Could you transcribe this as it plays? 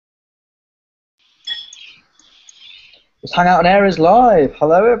This Hangout on Air is live.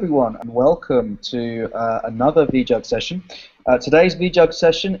 Hello, everyone, and welcome to another VJug session. Today's VJug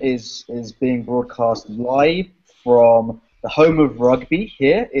session is being broadcast live from the home of rugby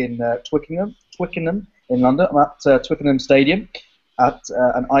here in Twickenham in London. I'm at Twickenham Stadium at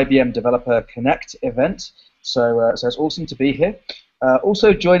an IBM Developer Connect event. So it's awesome to be here.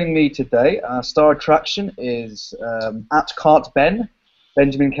 Also joining me today, star attraction is at Cart Ben,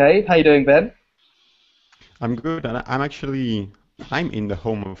 Benjamin Cave. How you doing, Ben? I'm good, and I'm in the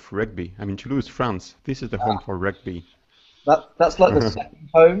home of rugby. I'm in Toulouse, France. This is the home for rugby. That's like the second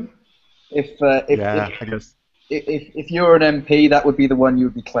home. If Yeah, I guess. if you're an MP, that would be the one you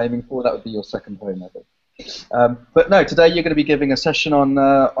would be claiming for. That would be your second home, I think. But no, today you're going to be giving a session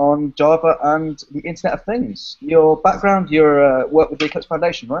on Java and the Internet of Things. Your background, you work with the Eclipse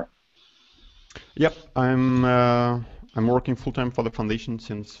Foundation, right? Yep, I'm working full-time for the foundation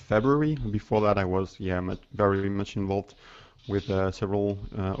since February. Before that, I was very much involved with several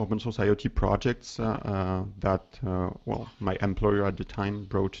open source IoT projects that my employer at the time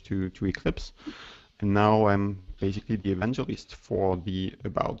brought to Eclipse. And now I'm basically the evangelist for the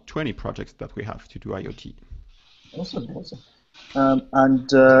about 20 projects that we have to do IoT. Awesome, awesome.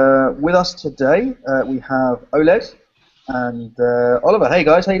 And with us today, we have Oleg and Oliver. Hey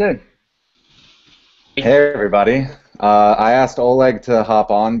guys, how you doing? Hey everybody. I asked Oleg to hop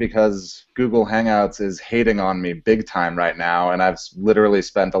on because Google Hangouts is hating on me big time right now, and I've literally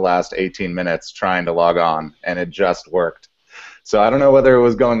spent the last 18 minutes trying to log on, and it just worked. So I don't know whether it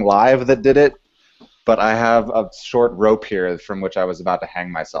was going live that did it, but I have a short rope here from which I was about to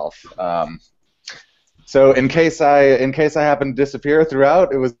hang myself. So in case I happen to disappear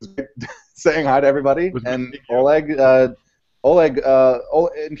throughout, it was saying hi to everybody. And Oleg,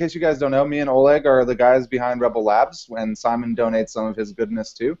 in case you guys don't know, me and Oleg are the guys behind Rebel Labs, and Simon donates some of his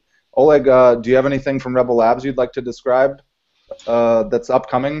goodness too. Oleg, do you have anything from Rebel Labs you'd like to describe that's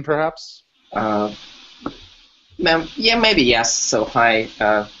upcoming, perhaps? Yeah, maybe yes. So hi,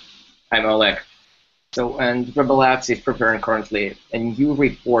 I'm Oleg. So and Rebel Labs is preparing currently a new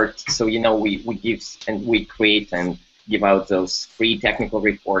report. So we give and we create and give out those free technical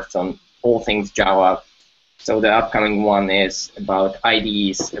reports on all things Java. So the upcoming one is about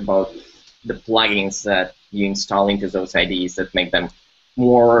IDEs, about the plugins that you install into those IDEs that make them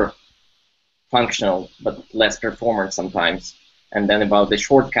more functional but less performant sometimes. And then about the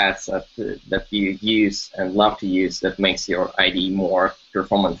shortcuts that you use and love to use that makes your IDE more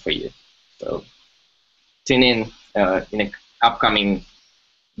performant for you. So tune in the upcoming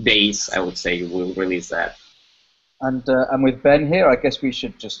days, I would say we'll release that. And with Ben here, I guess we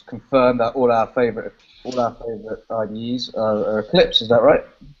should just confirm that all our favorite IDEs are Eclipse. Is that right?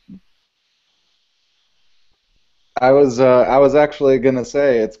 I was actually going to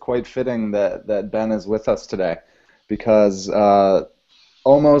say it's quite fitting that Ben is with us today, because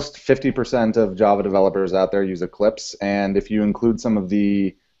almost 50% of Java developers out there use Eclipse, and if you include some of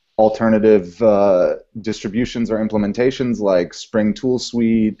the alternative distributions or implementations like Spring Tool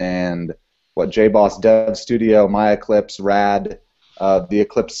Suite and JBoss Dev Studio, MyEclipse, RAD, the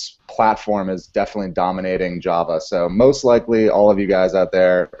Eclipse platform is definitely dominating Java. So most likely all of you guys out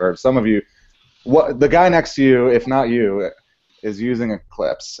there, or some of you, the guy next to you, if not you, is using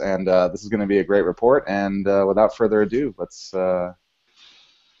Eclipse. And this is going to be a great report. And without further ado, let's...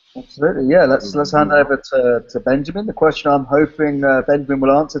 Absolutely, yeah. Let's hand over to Benjamin. The question I'm hoping Benjamin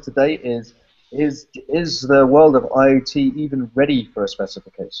will answer today is the world of IoT even ready for a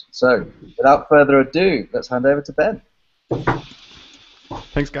specification? So, without further ado, let's hand over to Ben.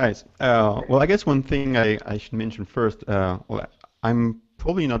 Thanks, guys. Well, I guess one thing I should mention first, I'm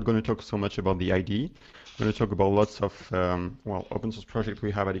probably not going to talk so much about the IDE. I'm going to talk about lots of open source projects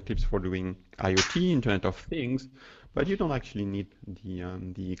we have at Eclipse for doing IoT, Internet of Things, but you don't actually need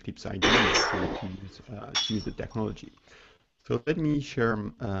the Eclipse IDE to use the technology. So let me share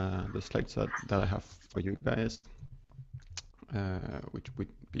the slides that I have for you guys, which would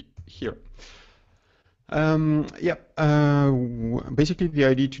be here. Basically the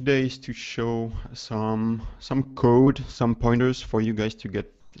idea today is to show some code, some pointers for you guys to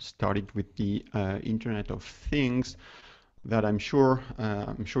get started with the Internet of Things that I'm sure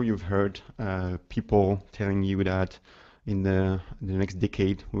you've heard people telling you that in the next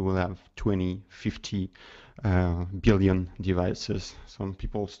decade we will have 20, 50 billion devices. Some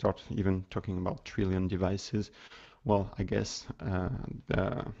people start even talking about trillion devices. Well, I guess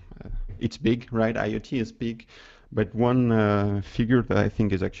it's big, right? IoT is big, but one figure that I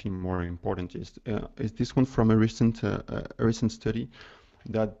think is actually more important is this one from a recent study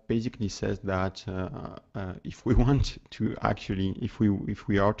that basically says that if we want to actually, if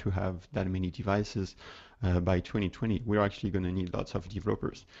we are to have that many devices by 2020, we're actually going to need lots of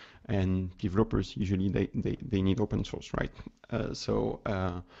developers, and developers usually they need open source, right?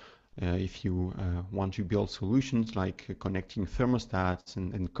 If you want to build solutions like connecting thermostats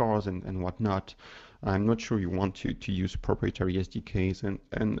and cars and whatnot, I'm not sure you want to use proprietary SDKs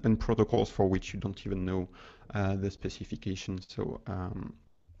and protocols for which you don't even know the specifications. So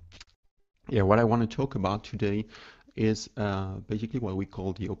yeah, what I want to talk about today is basically what we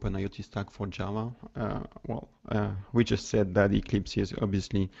call the Open IoT stack for Java. We just said that Eclipse is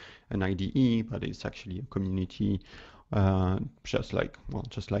obviously an IDE, but it's actually a community, just like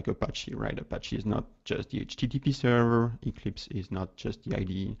Apache, right? Apache is not just the HTTP server. Eclipse is not just the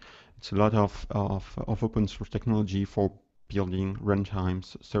IDE. It's a lot of open source technology for building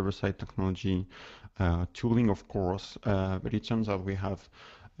runtimes, server-side technology, tooling, of course. But it turns out we have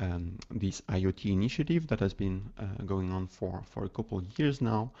this IoT initiative that has been going on for a couple of years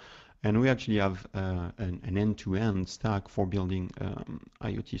now, and we actually have an end-to-end stack for building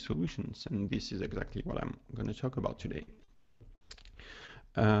IoT solutions, and this is exactly what I'm going to talk about today.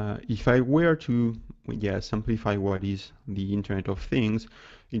 If I were to simplify what is the Internet of Things,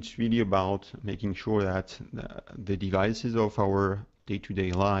 it's really about making sure that the devices of our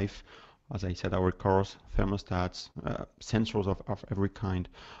day-to-day life, as I said, our cars, thermostats, sensors of every kind,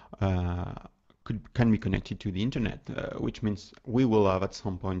 can be connected to the internet, which means we will have at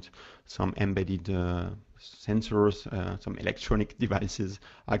some point some embedded sensors, some electronic devices,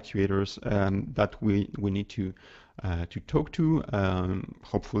 actuators that we need to talk to,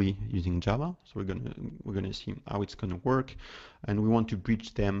 hopefully using Java. So we're gonna see how it's gonna work, and we want to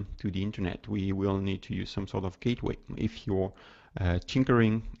bridge them to the internet. We will need to use some sort of gateway. If you're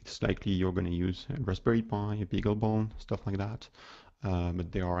tinkering, it's likely you're going to use a Raspberry Pi, a BeagleBone, stuff like that. But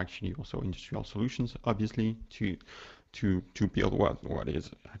there are actually also industrial solutions, obviously, to build what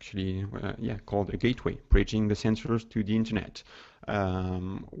is actually called a gateway, bridging the sensors to the internet.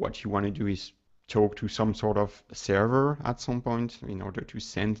 What you want to do is talk to some sort of server at some point in order to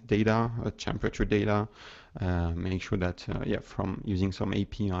send data, temperature data, make sure that from using some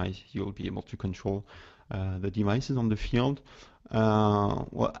APIs you'll be able to control the devices on the field.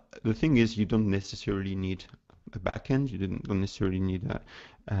 Well, the thing is, you don't necessarily need a backend. You don't necessarily need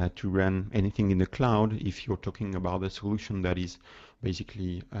to run anything in the cloud if you're talking about a solution that is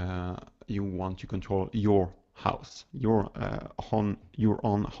basically you want to control your house, your own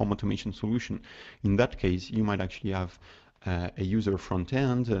home automation solution. In that case, you might actually have a user front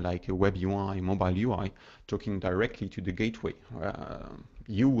end, like a web UI, mobile UI, talking directly to the gateway.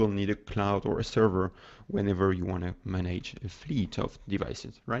 You will need a cloud or a server whenever you want to manage a fleet of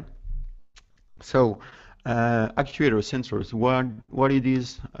devices, right? So actuator sensors, what it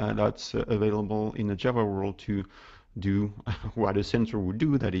is that's available in the Java world to do what a sensor would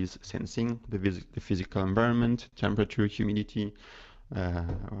do, that is sensing the physical environment, temperature, humidity,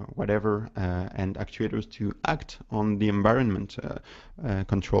 whatever, and actuators to act on the environment,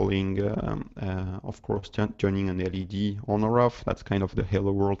 controlling, of course, turning an LED on or off. That's kind of the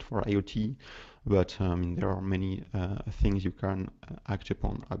hello world for IoT, but there are many things you can act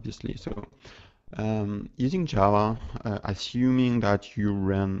upon, obviously. So using Java, assuming that you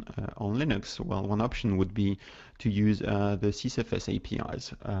run on Linux, well, one option would be to use the sysfs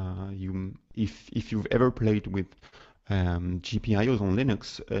APIs. If you've ever played with GPIOs on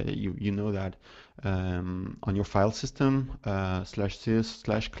Linux, you know that on your file system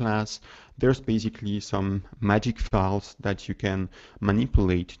 /sys/class, there's basically some magic files that you can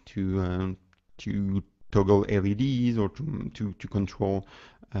manipulate to toggle LEDs or to control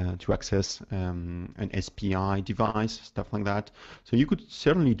to access an SPI device, stuff like that. So you could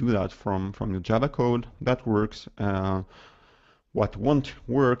certainly do that from your Java code. That works. What won't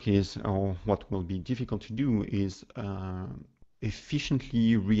work is, or what will be difficult to do is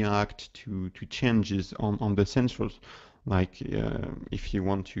efficiently react to changes on the sensors. Like if you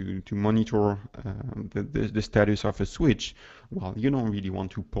want to monitor the status of a switch, well, you don't really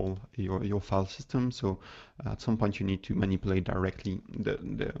want to pull your file system. So at some point you need to manipulate directly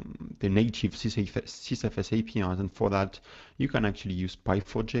the native sysfs APIs, and for that you can actually use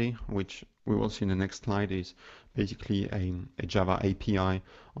Py4j, which we will see in the next slide is basically a Java API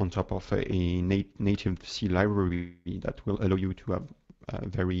on top of a native C library that will allow you to have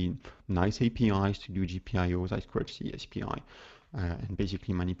very nice APIs to do GPIOs, I2C, SPI, and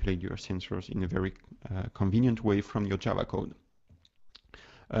basically manipulate your sensors in a very convenient way from your Java code.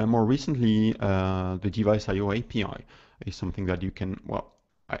 More recently, the device IO API is something that you can, well,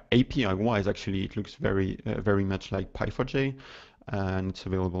 API-wise, actually, it looks very much like Py4j. and it's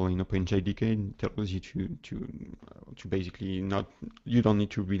available in OpenJDK. It tells you to basically you don't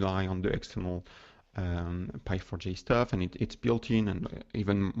need to rely on the external Py4j stuff, and it's built in, and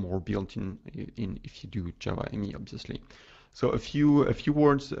even more built in if you do Java ME, obviously. So a few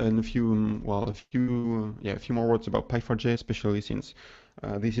words and a few more words about Py4j, especially since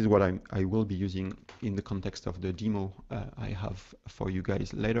this is what I will be using in the context of the demo I have for you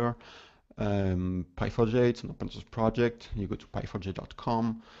guys later. Py4j, it's an open source project. You go to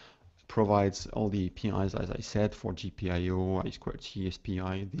py4j.com. Provides all the APIs, as I said, for GPIO, I2C,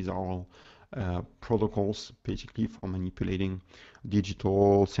 SPI. These are all protocols basically for manipulating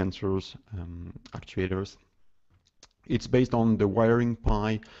digital sensors, actuators. It's based on the wiring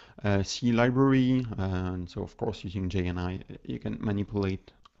Pi C library, and so of course using JNI you can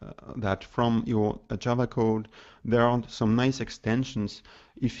manipulate that from your Java code. There are some nice extensions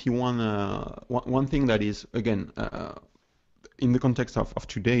if you want. One thing that is, again, in the context of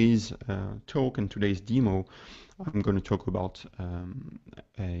today's talk and today's demo, I'm going to talk about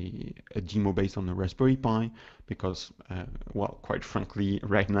a demo based on the Raspberry Pi because, well, quite frankly,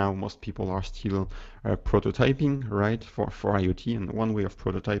 right now most people are still prototyping, right, for IoT. And one way of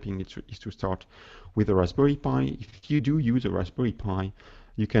prototyping is to start with a Raspberry Pi. If you do use a Raspberry Pi,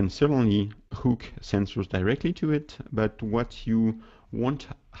 you can certainly hook sensors directly to it, but what you won't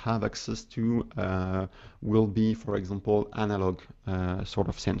have access to will be, for example, analog sort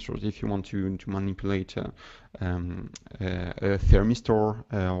of sensors. If you want to manipulate a thermistor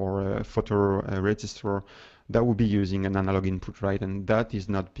or a photoresistor, that would be using an analog input, right? And that is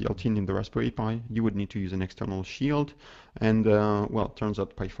not built in the Raspberry Pi. You would need to use an external shield. And well, it turns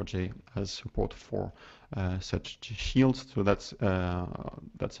out Py4j has support for such shields, so that's a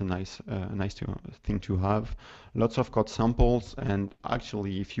nice thing to have. Lots of code samples, and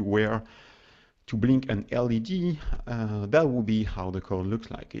actually, if you were to blink an LED, that would be how the code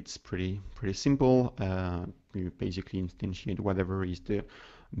looks like. It's pretty simple. You basically instantiate whatever is the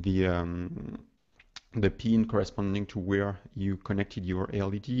pin corresponding to where you connected your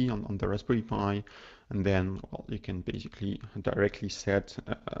LED on the Raspberry Pi, and then, well, you can basically directly set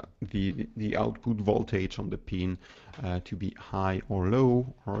the output voltage on the pin to be high or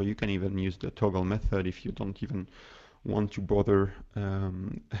low, or you can even use the toggle method if you don't even want to bother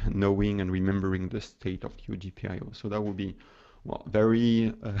knowing and remembering the state of your GPIO. So that would be, well,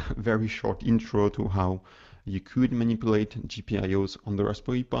 very short intro to how you could manipulate GPIOs on the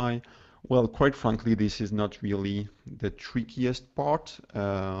Raspberry Pi. Well, quite frankly, this is not really the trickiest part.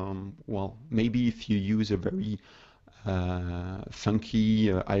 Well, maybe if you use a very funky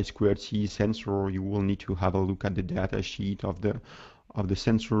I2C sensor, you will need to have a look at the data sheet of the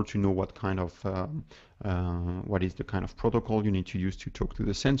sensor to know what kind of what is the kind of protocol you need to use to talk to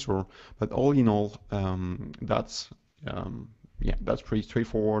the sensor. But all in all, that's pretty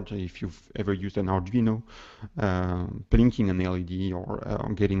straightforward. If you've ever used an Arduino, blinking an LED or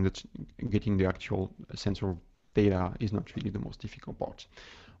getting the actual sensor data is not really the most difficult part.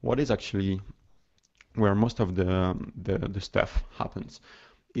 What is actually where most of the stuff happens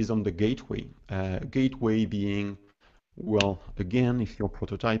is on the gateway. Gateway being, well, again, if you're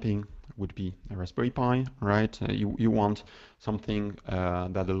prototyping, would be a Raspberry Pi, right? You want something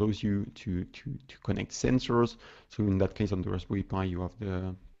that allows you to connect sensors. So in that case, on the Raspberry Pi, you have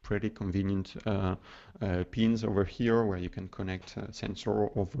the pretty convenient pins over here where you can connect sensor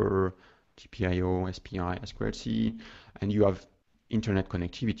over GPIO, SPI, I2C, and you have internet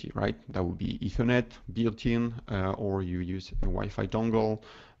connectivity, right? That would be Ethernet built in, or you use a Wi-Fi dongle.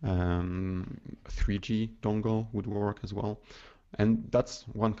 3G dongle would work as well. And that's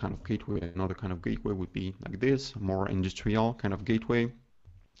one kind of gateway. Another kind of gateway would be like this, more industrial kind of gateway.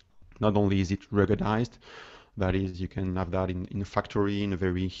 Not only is it ruggedized, that is, you can have that in a factory, in a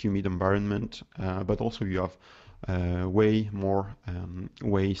very humid environment, but also you have way more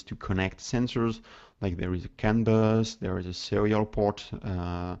ways to connect sensors. Like there is a CAN bus, there is a serial port,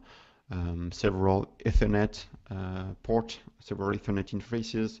 several Ethernet port, several Ethernet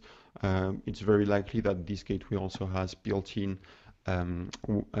interfaces. It's very likely that this gateway also has built-in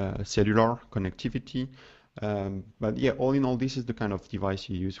cellular connectivity. But yeah, all in all, this is the kind of device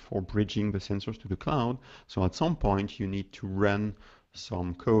you use for bridging the sensors to the cloud. So at some point, you need to run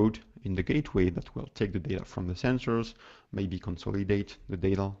some code in the gateway that will take the data from the sensors, maybe consolidate the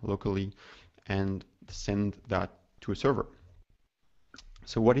data locally, and send that to a server.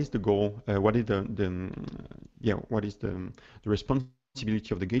 So what is the goal? What is the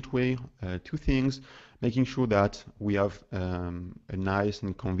responsibility of the gateway? Two things: making sure that we have a nice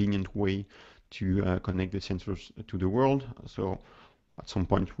and convenient way to connect the sensors to the world. So at some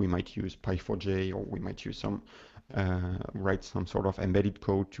point we might use Py4j, or we might use some write some sort of embedded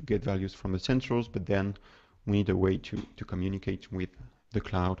code to get values from the sensors, but then we need a way to communicate with the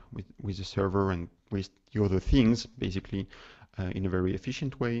cloud, with the server, and with the other things, basically, in a very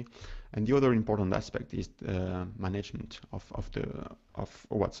efficient way. And the other important aspect is the management of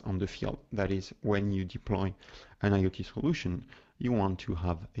what's on the field. That is, when you deploy an IoT solution, you want to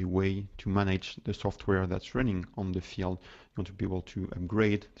have a way to manage the software that's running on the field. You want to be able to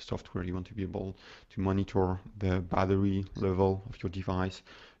upgrade the software. You want to be able to monitor the battery level of your device.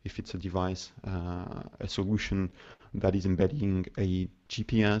 If it's a device, a solution that is embedding a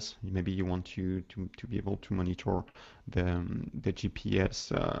GPS, maybe you want to be able to monitor the GPS,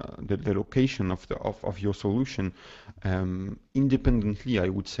 the location of your solution, independently, I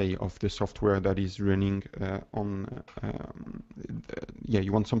would say, of the software that is running on.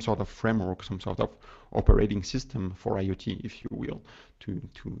 You want some sort of framework, some sort of operating system for IoT, if you will, to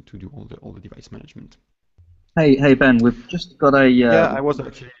do all the device management. Hey Ben, we've just got a. I was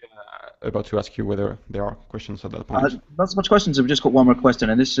actually about to ask you whether there are questions at that point. Not so much questions. We've just got one more question,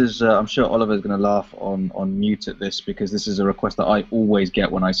 and this is, I'm sure Oliver's going to laugh on mute at this, because this is a request that I always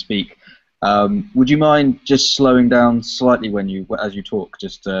get when I speak. Would you mind just slowing down slightly as you talk,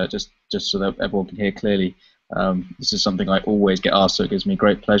 just so that everyone can hear clearly? This is something I always get asked, so it gives me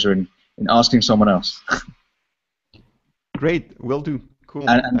great pleasure in asking someone else. Great, will do. Cool.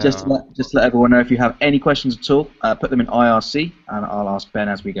 And just let everyone know, if you have any questions at all, put them in IRC, and I'll ask Ben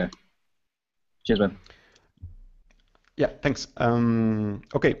as we go. Cheers, Ben. Yeah, thanks.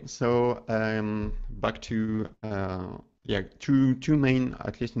 Okay, so back to two main,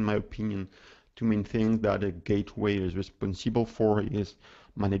 at least in my opinion, two main things that a gateway is responsible for is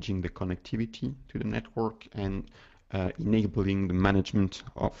managing the connectivity to the network and enabling the management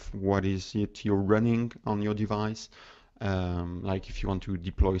of what is it you're running on your device. Like if you want to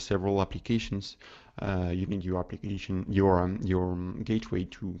deploy several applications, you need your application, your gateway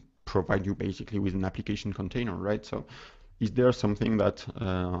to provide you basically with an application container, right? So is there something that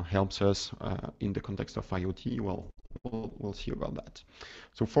helps us in the context of IoT? Well, we'll see about that.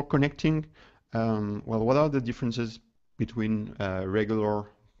 So for connecting, what are the differences between regular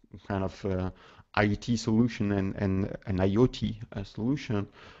kind of IoT solution and an IoT solution?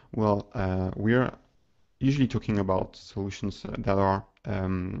 Well, we're usually talking about solutions that are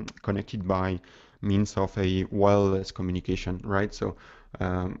connected by means of a wireless communication, right? So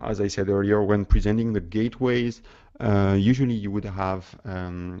as I said earlier, when presenting the gateways, usually you would have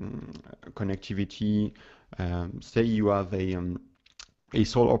connectivity. Say you have a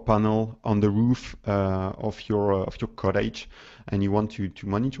solar panel on the roof of your cottage, and you want to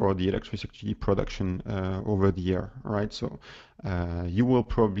monitor the electricity production over the air, right? So you will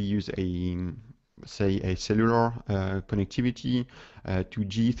probably use say a cellular connectivity,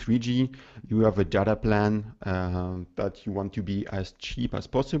 2G, 3G. You have a data plan that you want to be as cheap as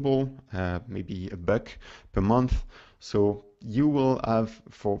possible, maybe $1 per month. So you will have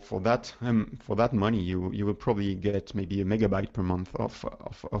for that money, you will probably get maybe 1 megabyte per month of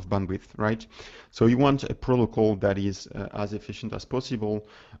bandwidth, right? So you want a protocol that is as efficient as possible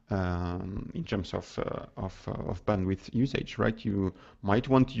in terms of bandwidth usage, right? You might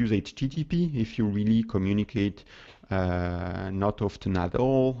want to use HTTP if you really communicate not often at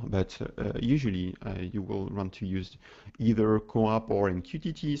all, but usually you will want to use either CoAP or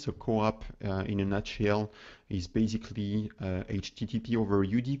MQTT. So CoAP, in a nutshell, is basically HTTP over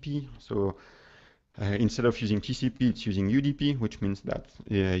UDP. So instead of using TCP, it's using UDP, which means that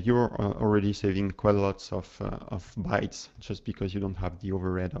you're already saving quite lots of bytes just because you don't have the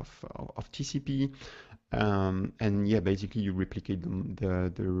overhead of TCP. And yeah, basically you replicate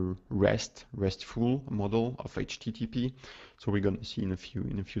the RESTful model of HTTP. So we're going to see in a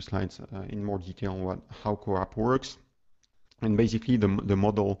few slides in more detail how CoAP works. And basically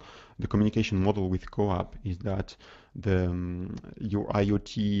the communication model with CoAP is that your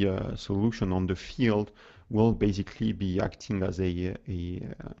IoT solution on the field will basically be acting as a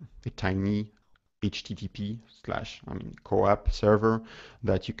tiny HTTP / CoAP server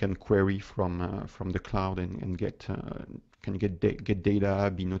that you can query from the cloud and get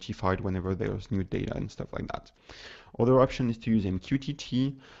data, be notified whenever there's new data and stuff like that. Other option is to use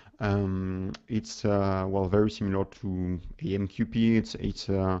MQTT. It's very similar to AMQP. It's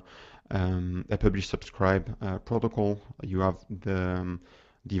a publish subscribe protocol. You have the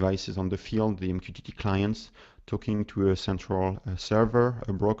devices on the field, the MQTT clients, talking to a central server,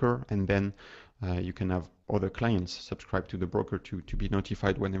 a broker, and then you can have other clients subscribe to the broker to be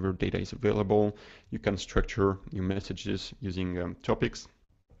notified whenever data is available. You can structure your messages using topics.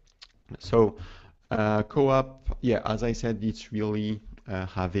 So CoAP, yeah, as I said, it's really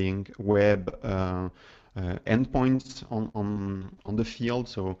having web endpoints on the field.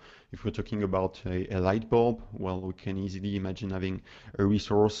 So if we're talking about a light bulb, well, we can easily imagine having a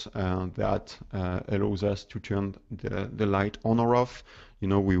resource that allows us to turn the light on or off. You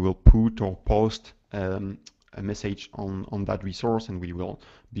know, we will put or post a message on that resource, and we will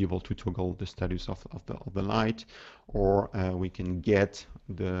be able to toggle the status of the light, or we can get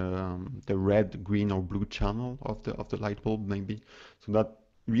the red, green, or blue channel of the light bulb maybe. So that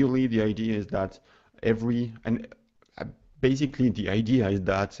really the idea is that basically the idea is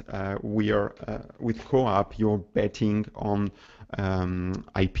that we are with CoAP you're betting on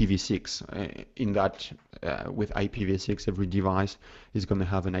IPv6 in that with IPv6 every device is going to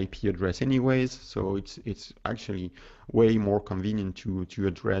have an IP address anyways, so it's actually way more convenient to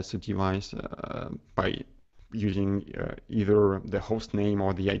address a device by using either the host name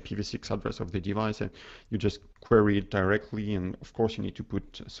or the IPv6 address of the device, and you just query it directly. And of course you need to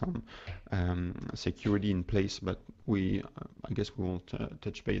put some security in place, but I guess we will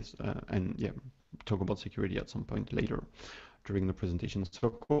touch base and yeah, talk about security at some point later during the presentation.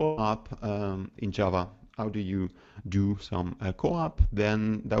 So CoAP in Java, how do you do some CoAP?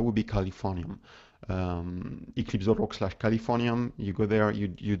 Then that would be Californium. Eclipse.org/Californium. You go there,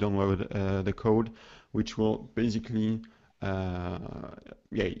 you download the code, which will basically yeah,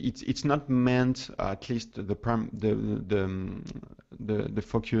 it's not meant, at least the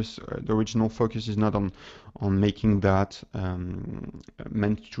focus, the original focus is not on making that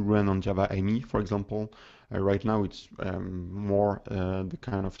meant to run on Java ME, for example. Right now it's more the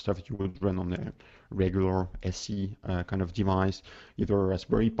kind of stuff you would run on a regular SE kind of device, either a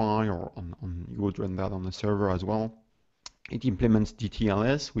Raspberry Pi or you would run that on a server as well. It implements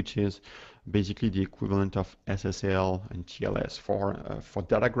DTLS, which is basically the equivalent of SSL and TLS for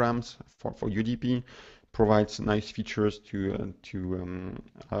datagrams for UDP. Provides nice features to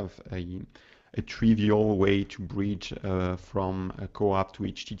have a trivial way to bridge from a CoAP to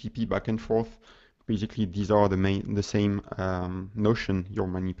HTTP back and forth. Basically, these are the same notion you're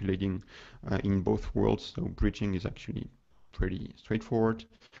manipulating in both worlds. So bridging is actually pretty straightforward.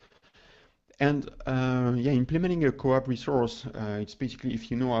 And yeah, implementing a CoAP resource, it's basically if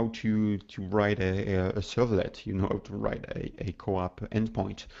you know how to write a servlet, you know how to write a CoAP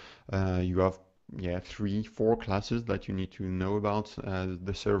endpoint. You have 3-4 classes that you need to know about: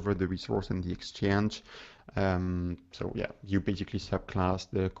 the server, the resource, and the exchange. So yeah, you basically subclass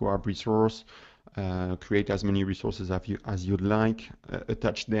the CoAP resource, create as many resources as you'd like,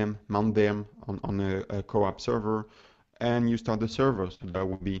 attach them, mount them on a CoAP server, and you start the server. So that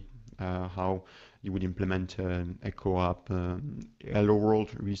would be how you would implement a CoAP Hello World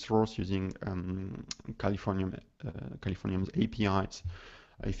resource using Californium's APIs.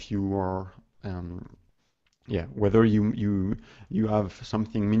 If you are whether you have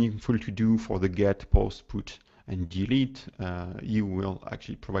something meaningful to do for the get, post, put, and delete, you will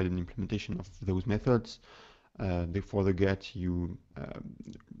actually provide an implementation of those methods. For the get, you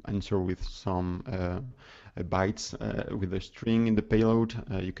answer with some bytes with a string in the payload.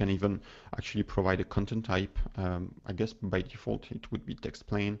 You can even actually provide a content type. I guess by default it would be text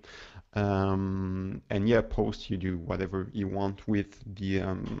plain. And yeah, post, you do whatever you want with the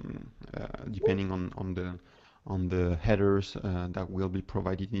depending on the headers that will be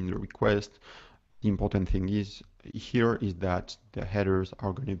provided in the request. The important thing is that the headers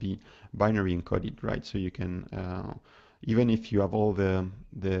are going to be binary encoded, right? So you can even if you have all the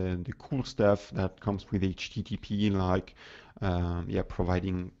cool stuff that comes with HTTP, like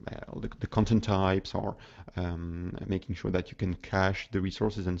providing the content types or making sure that you can cache the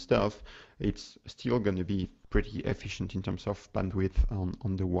resources and stuff, it's still going to be pretty efficient in terms of bandwidth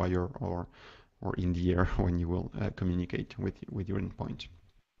on the wire or in the air when you will communicate with your endpoint.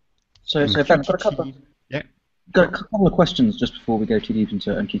 So Ben, got a couple of questions just before we go too deep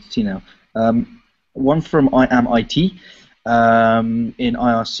into MQTT now. One from I am IT in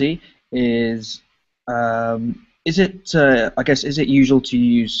IRC is it I guess is it usual to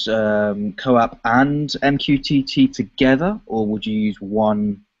use CoAP and MQTT together, or would you use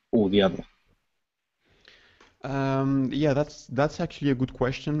one or the other? Yeah, that's actually a good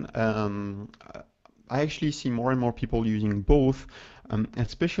question. I actually see more and more people using both,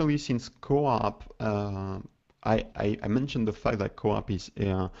 especially since CoAP. I mentioned the fact that CoAP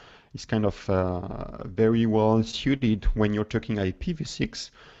is kind of very well suited when you're talking IPv6,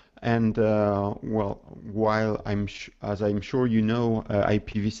 and well, while as I'm sure you know,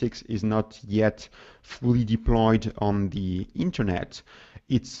 IPv6 is not yet fully deployed on the internet.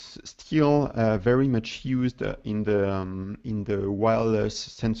 it's still very much used in the wireless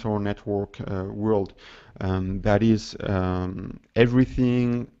sensor network world. That is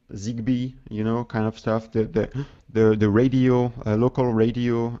everything ZigBee, kind of stuff. The radio, local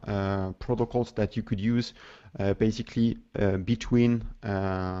radio protocols that you could use basically between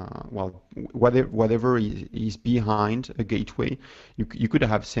whatever is behind a gateway. You could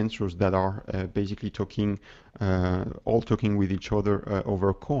have sensors that are basically talking, all talking with each other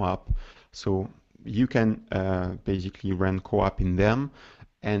over CoAP. So you can basically run CoAP in them,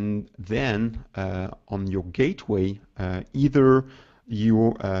 and then on your gateway, either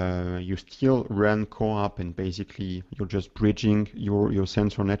you still run CoAP, and basically you're just bridging your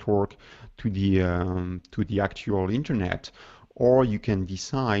sensor network to the actual internet, or you can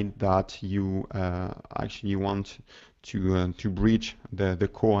decide that you actually want to bridge the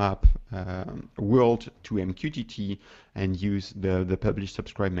CoAP world to MQTT and use the publish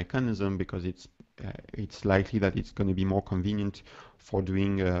subscribe mechanism, because it's likely that it's going to be more convenient for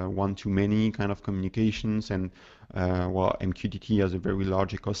doing one-to-many kind of communications. And MQTT has a very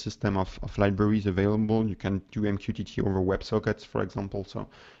large ecosystem of libraries available. You can do MQTT over WebSockets, for example. So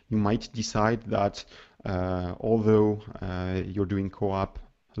you might decide that although you're doing CoAP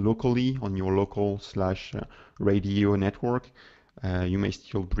locally on your local / radio network, you may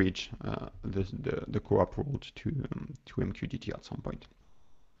still bridge the CoAP world to MQTT at some point.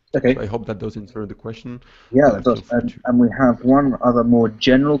 Okay. So I hope that does answer the question. Yeah, that does. And we have one other more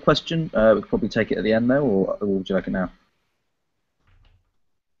general question. We could probably take it at the end, though, or would you like it now?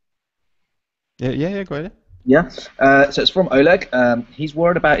 Yeah, go ahead. Yeah. So it's from Oleg. He's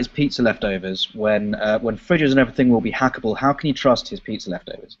worried about his pizza leftovers. When fridges and everything will be hackable, how can he trust his pizza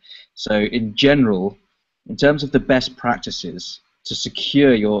leftovers? So in general, in terms of the best practices to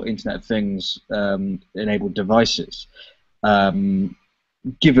secure your Internet of Things enabled devices,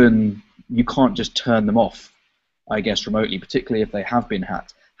 given you can't just turn them off, I guess, remotely, particularly if they have been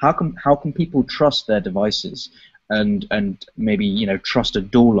hacked, how can people trust their devices and maybe trust a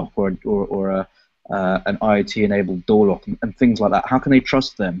door lock or an IoT-enabled door lock and things like that? How can they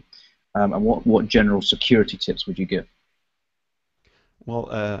trust them? And what general security tips would you give?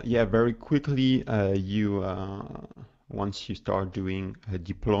 Well, yeah, very quickly, once you start doing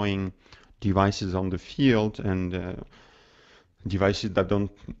deploying devices on the field, and devices that don't,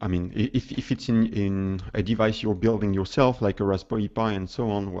 I mean, if it's in a device you're building yourself, like a Raspberry Pi and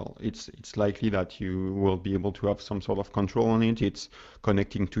so on, well, it's likely that you will be able to have some sort of control on it. It's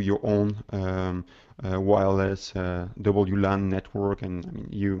connecting to your own wireless WLAN network, and I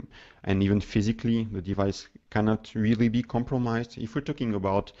mean, and even physically, the device cannot really be compromised. If we're talking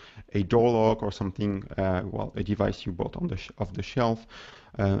about a door lock or something, a device you bought off the shelf,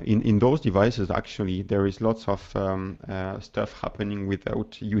 in those devices, actually, there is lots of stuff happening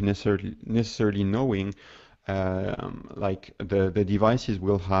without you necessarily knowing. Like the devices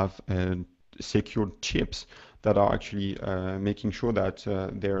will have secured chips that are actually making sure that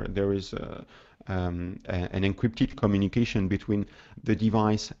there is an encrypted communication between the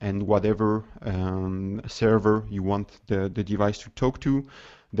device and whatever server you want the device to talk to.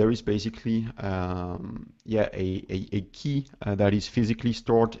 There is basically a key that is physically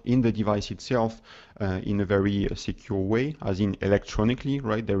stored in the device itself in a very secure way, as in electronically,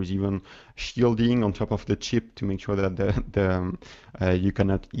 right? There is even shielding on top of the chip to make sure that you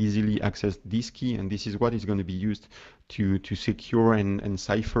cannot easily access this key, and this is what is going to be used to secure and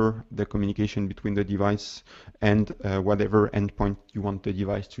cipher the communication between the device and whatever endpoint you want the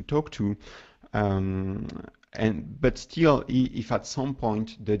device to talk to. But still, if at some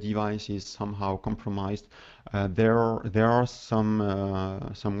point the device is somehow compromised, there are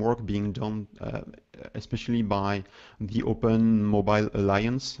some work being done, especially by the Open Mobile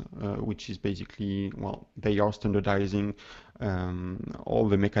Alliance, which is basically, well, they are standardizing all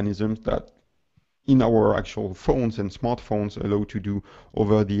the mechanisms that in our actual phones and smartphones allow to do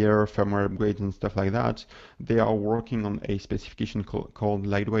over-the-air firmware upgrades and stuff like that. They are working on a specification called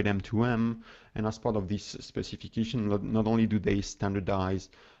Lightweight M2M, and as part of this specification, not only do they standardize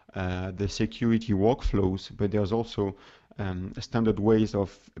the security workflows, but there's also standard ways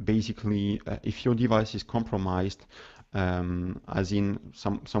of basically, if your device is compromised, as in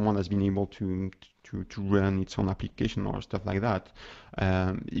someone has been able to run its own application or stuff like that,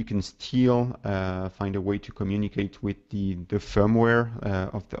 you can still find a way to communicate with the firmware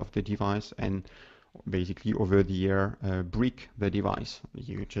of the device and basically over the air brick the device.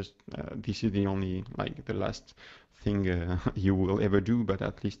 You just this is the only, like, the last thing you will ever do, but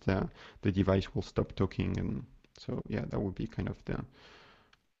at least the device will stop talking. And so yeah, that would be kind of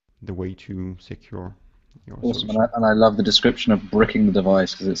the way to secure Awesome, and I love the description of bricking the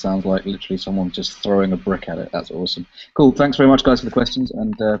device because it sounds like literally someone just throwing a brick at it. That's awesome. Cool. Thanks very much, guys, for the questions,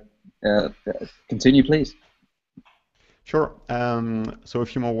 and continue, please. Sure. So a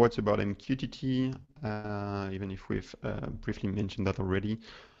few more words about MQTT, even if we've briefly mentioned that already.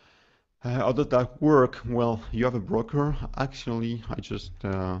 How does that work? Well, you have a broker. Actually, I just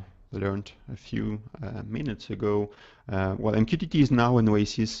learned a few minutes ago. Well, MQTT is now an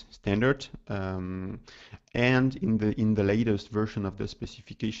Oasis standard, and in the latest version of the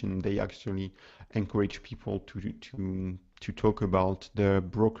specification, they actually encourage people to talk about the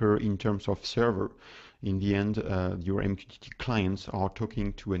broker in terms of server. In the end, your MQTT clients are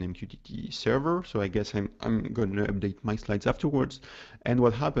talking to an MQTT server. So I guess I'm going to update my slides afterwards. And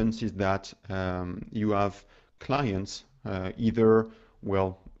what happens is that you have clients, either,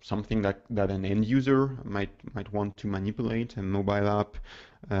 well, something that an end user might want to manipulate, a mobile app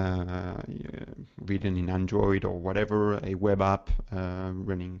written in Android or whatever, a web app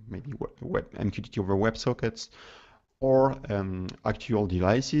running maybe web MQTT over WebSockets, or actual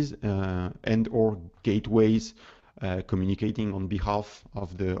devices and or gateways communicating on behalf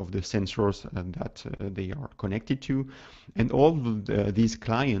of the sensors that they are connected to, and all of these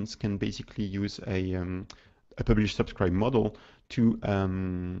clients can basically use a publish-subscribe model to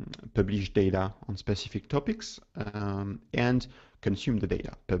publish data on specific topics and consume the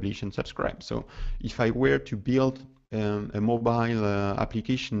data, publish and subscribe. So if I were to build a mobile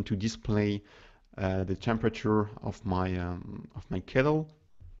application to display the temperature of my kettle,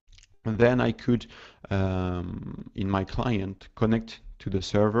 and then I could, in my client, connect to the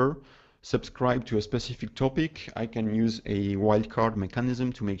server, subscribe to a specific topic. I can use a wildcard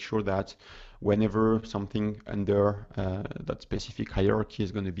mechanism to make sure that whenever something under that specific hierarchy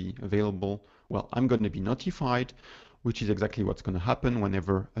is going to be available, well, I'm going to be notified, which is exactly what's going to happen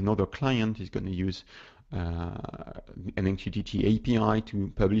whenever another client is going to use an MQTT API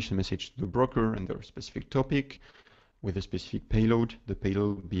to publish a message to the broker under a specific topic with a specific payload, the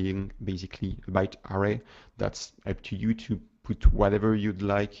payload being basically a byte array. That's up to you to put whatever you'd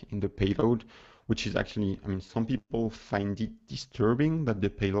like in the payload, which is actually, I mean, some people find it disturbing that the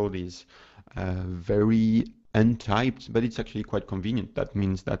payload is very untyped, but it's actually quite convenient. That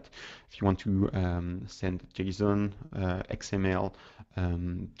means that if you want to send JSON, XML,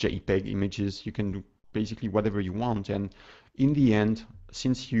 JPEG images, you can do basically whatever you want. And in the end,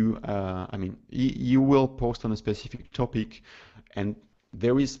 since you, I mean, you will post on a specific topic, and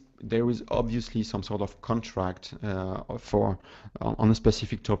there is obviously some sort of contract on a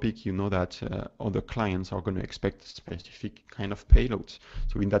specific topic. You know that other clients are going to expect specific kind of payloads.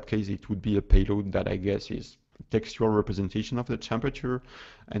 So in that case, it would be a payload that I guess is textual representation of the temperature,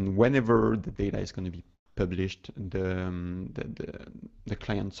 and whenever the data is going to be published, the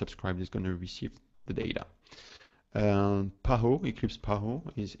client subscribed is going to receive the data. Eclipse PAHO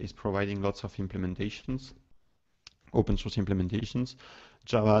is providing lots of implementations, open source implementations,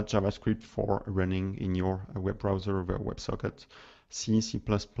 Java, JavaScript for running in your web browser over WebSocket, C, C++,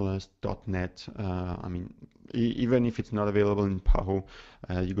 .NET. I mean, even if it's not available in PAHO,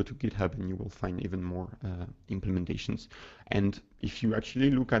 you go to GitHub and you will find even more implementations. And if you actually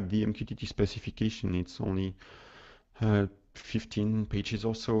look at the MQTT specification, it's only 15 pages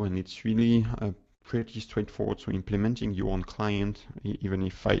or so, and it's really pretty straightforward. So implementing your own client, even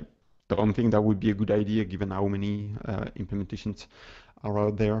if I don't think that would be a good idea given how many implementations are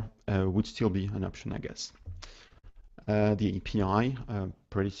out there, would still be an option, I guess. The API,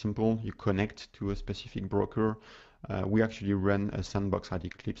 pretty simple. You connect to a specific broker. We actually run a sandbox at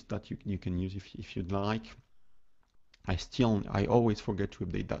Eclipse that you can use if you'd like. I always forget to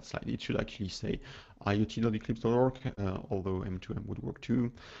update that slide. It should actually say iot.eclipse.org, although M2M would work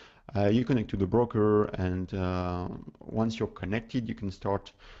too. You connect to the broker, and once you're connected, you can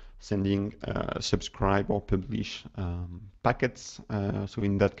start sending subscribe or publish packets. So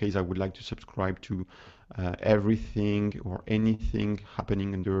in that case, I would like to subscribe to everything or anything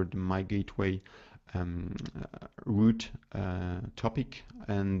happening under the My Gateway root topic,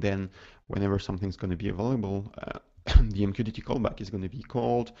 and then whenever something's going to be available, the MQTT callback is going to be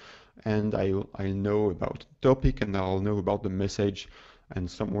called, and I'll know about the topic, and I'll know about the message. And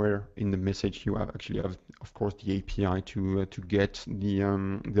somewhere in the message, you actually have, of course, the API to get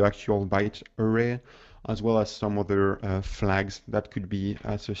the actual byte array, as well as some other flags that could be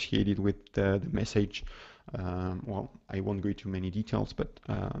associated with the message. Well, I won't go into many details, but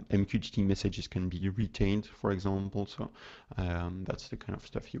MQTT messages can be retained, for example. So that's the kind of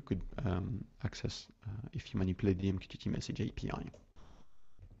stuff you could access if you manipulate the MQTT message API.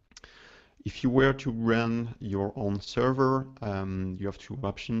 If you were to run your own server, you have two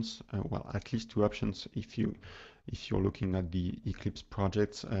options. Well, at least two options if you're looking at the Eclipse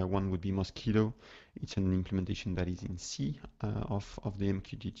projects. One would be Mosquito. It's an implementation that is in C of the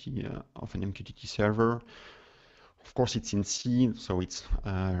MQTT of an MQTT server. Of course, it's in C, so it's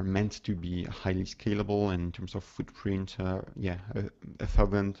meant to be highly scalable. And in terms of footprint, yeah,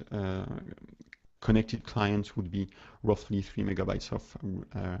 1,000 connected clients would be roughly 3 megabytes of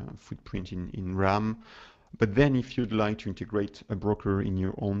footprint in RAM. But then if you'd like to integrate a broker in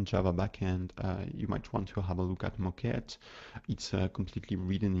your own Java backend, you might want to have a look at Moquette. It's completely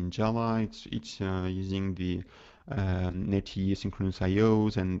written in Java. It's using the netty asynchronous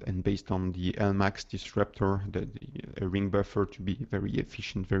IOs and based on the LMAX disruptor, the ring buffer, to be very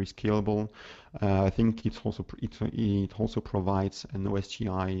efficient, very scalable. I think it also provides an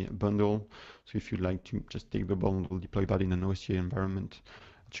OSGi bundle. So if you'd like to just take the bundle, deploy that in an OSGi environment,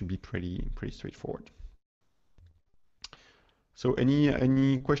 it should be pretty straightforward. So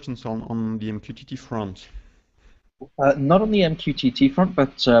any questions on the MQTT front? Not on the MQTT front,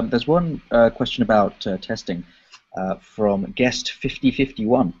 but there's one question about testing from guest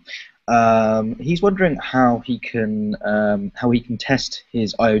 5051. He's wondering how he can test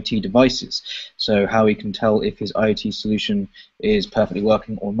his IoT devices. So how he can tell if his IoT solution is perfectly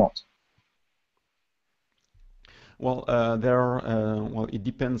working or not. Well, well, it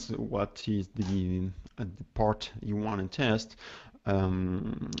depends what is the part you want to test.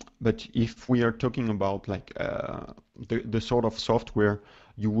 But if we are talking about like the sort of software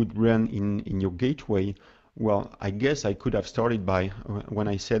you would run in your gateway, well, I guess I could have started by when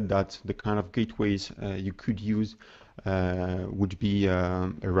I said that the kind of gateways you could use would be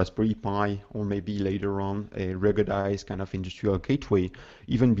a Raspberry Pi, or maybe later on a ruggedized kind of industrial gateway.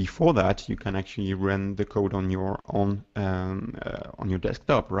 Even before that, you can actually run the code on your own on your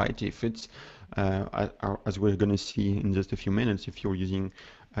desktop, right? If it's as we're going to see in just a few minutes, if you're using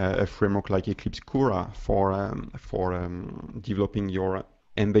a framework like Eclipse Cura for developing your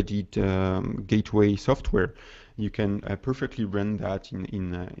embedded gateway software, you can perfectly run that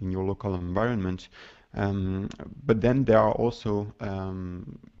in your local environment. But then there are also,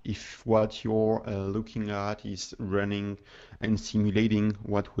 if what you're looking at is running and simulating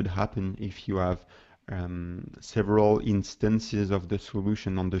what would happen if you have several instances of the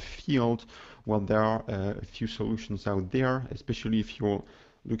solution on the field, well, there are a few solutions out there, especially if you're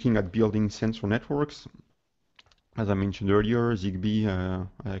looking at building sensor networks. As I mentioned earlier, ZigBee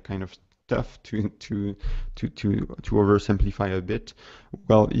kind of tough to oversimplify a bit.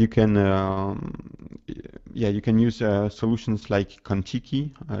 Well, you can you can use solutions like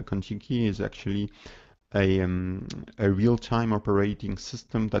Contiki. Contiki is actually a real-time operating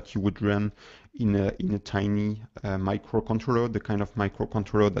system that you would run in a tiny microcontroller, the kind of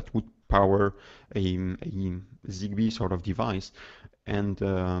microcontroller that would power a ZigBee sort of device. And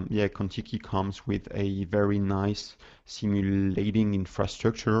Contiki comes with a very nice simulating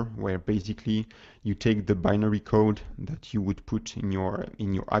infrastructure where basically you take the binary code that you would put in your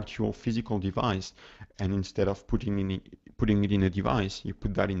actual physical device, and instead of putting it in a device, you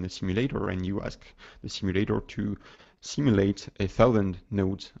put that in the simulator, and you ask the simulator to simulate 1,000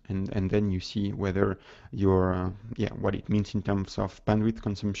 nodes, and then you see whether your what it means in terms of bandwidth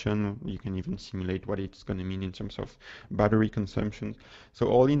consumption. You can even simulate what it's going to mean in terms of battery consumption. So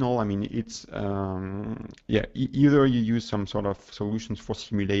all in all, I mean, it's either you use some sort of solutions for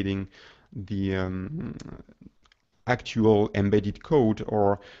simulating the actual embedded code,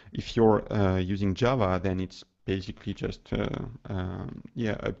 or if you're using Java, then it's basically just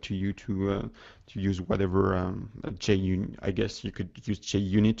up to you to use whatever JUnit. I guess you could use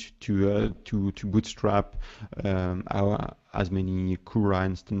JUnit to bootstrap as many Cura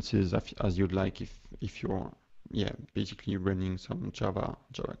instances as you'd like if you're basically running some Java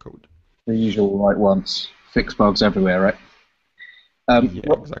code. The usual right once, fix bugs everywhere, right?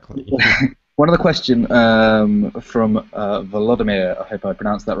 Exactly. One other question from Volodymyr, I hope I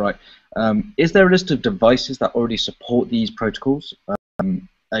pronounced that right. Is there a list of devices that already support these protocols,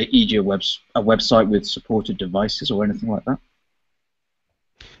 e.g. a website with supported devices or anything like that?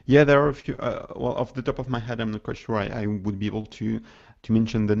 Yeah, there are a few. Well, off the top of my head, I'm not quite sure I would be able to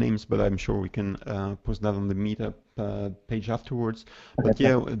mention the names, but I'm sure we can post that on the meetup page afterwards. But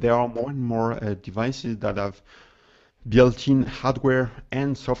yeah, there are more and more devices that have built-in hardware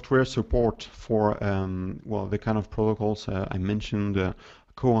and software support for the kind of protocols I mentioned,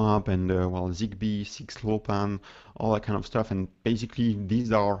 CoAP and ZigBee, 6LoWPAN, all that kind of stuff. And basically,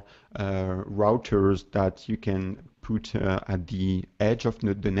 these are routers that you can put at the edge of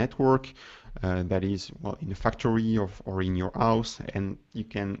the network. That is, in a factory or in your house, and you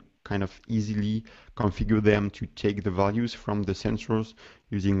can kind of easily configure them to take the values from the sensors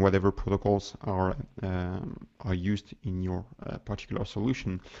using whatever protocols are used in your particular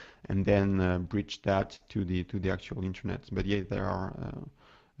solution, and then bridge that to the actual internet. But yeah, there are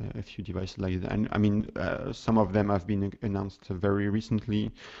a few devices like that. And I mean, some of them have been announced very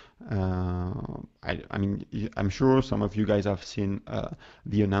recently. I mean, I'm sure some of you guys have seen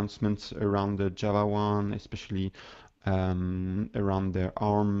the announcements around the Java one, especially around the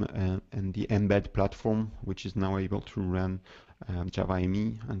ARM and the Embed platform, which is now able to run Java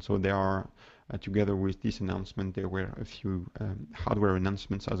ME. And so there are, together with this announcement, there were a few hardware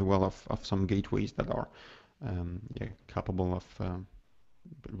announcements as well of some gateways that are yeah, capable of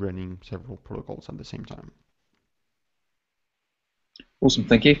running several protocols at the same time. Awesome,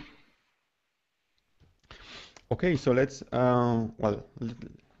 thank you. Okay, so let's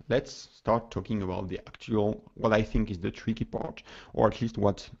start talking about the actual, what I think is the tricky part, or at least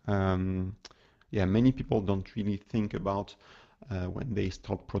what yeah, many people don't really think about when they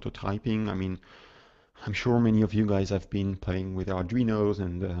start prototyping. I mean, I'm sure many of you guys have been playing with Arduinos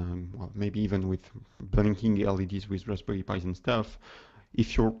and well, maybe even with blinking LEDs with Raspberry Pis and stuff.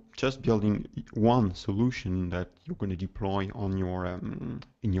 If you're just building one solution that you're going to deploy on your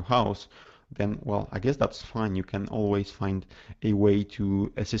in your house, then well, I guess that's fine. You can always find a way to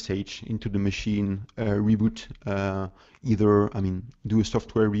SSH into the machine, reboot either, I mean, do a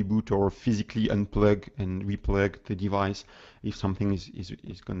software reboot or physically unplug and replug the device if something is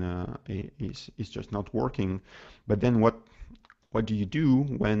just not working. But then what do you do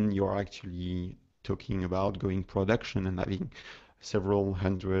when you're actually talking about going production and having several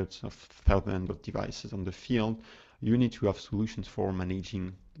hundreds of thousands of devices on the field? You need to have solutions for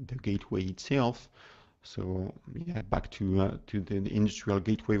managing the gateway itself. So yeah, back to the industrial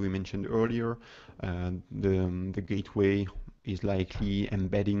gateway we mentioned earlier. The gateway is likely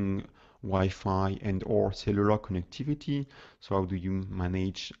embedding Wi-Fi and or cellular connectivity. So how do you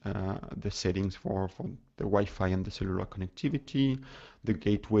manage the settings for the Wi-Fi and the cellular connectivity? The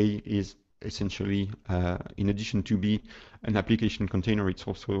gateway is essentially, in addition to be an application container, it's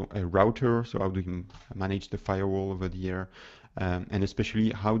also a router. So how do you manage the firewall over the air? And especially,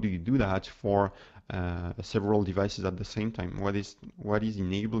 how do you do that for several devices at the same time? What is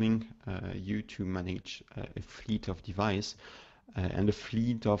enabling you to manage a fleet of devices and a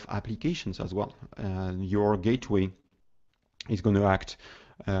fleet of applications as well? Your gateway is going to act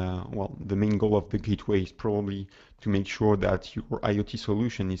well, the main goal of the gateway is probably to make sure that your IoT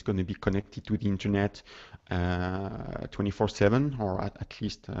solution is going to be connected to the internet 24/7, or at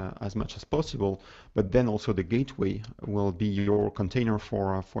least as much as possible. But then also the gateway will be your container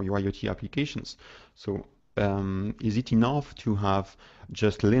for your IoT applications. So is it enough to have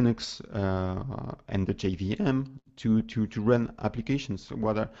just Linux and the JVM to run applications?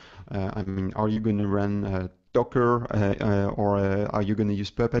 Whether I mean, are you going to run Docker, or are you going to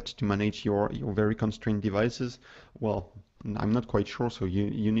use Puppet to manage your very constrained devices? Well, I'm not quite sure. So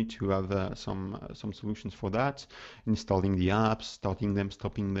you need to have some solutions for that. Installing the apps, starting them,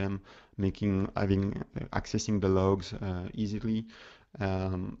 stopping them, accessing the logs easily,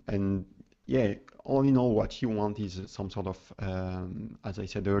 and yeah, all in all, what you want is some sort of, as I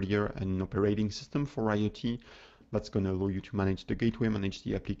said earlier, an operating system for IoT that's going to allow you to manage the gateway, manage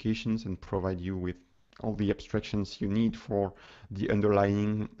the applications, and provide you with all the abstractions you need for the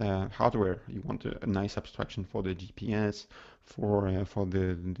underlying hardware. You want a nice abstraction for the GPS, for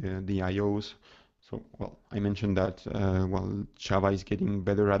the IOs. So, well, I mentioned that well, Java is getting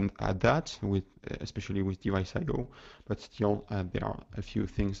better at that, especially with device IO, but still there are a few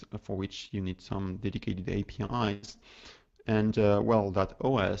things for which you need some dedicated APIs. And well, that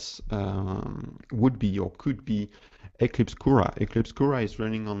OS would be or could be Eclipse Cura. Eclipse Cura is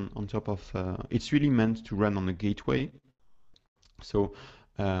running on top of, it's really meant to run on a gateway. So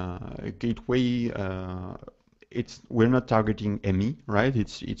a gateway, we're not targeting ME, right?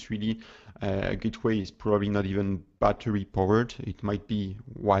 It's really, a gateway is probably not even battery powered. It might be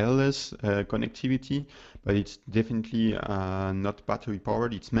wireless connectivity, but it's definitely not battery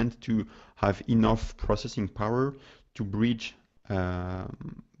powered. It's meant to have enough processing power to bridge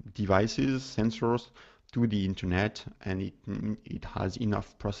devices, sensors to the internet, and it has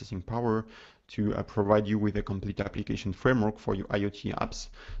enough processing power to provide you with a complete application framework for your IoT apps.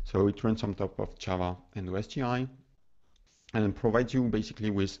 So it runs on top of Java and OSGi, and provides you basically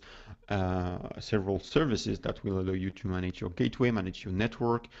with several services that will allow you to manage your gateway, manage your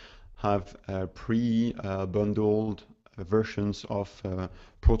network, have pre-bundled versions of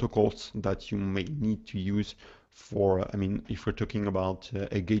protocols that you may need to use For, I mean, if we're talking about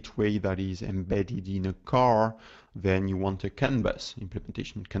a gateway that is embedded in a car, then you want a CAN bus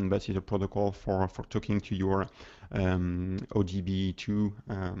implementation. CAN bus is a protocol for talking to your OGB2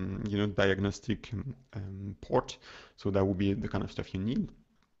 diagnostic port. So that would be the kind of stuff you need.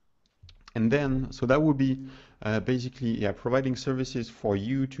 And then, so that would be basically providing services for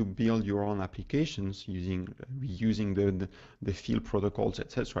you to build your own applications using the field protocols,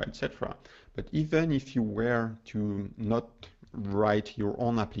 etc., etc. But even if you were to not write your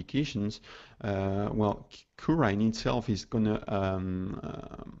own applications, well, Cura in itself is gonna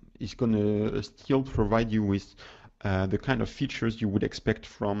still provide you with the kind of features you would expect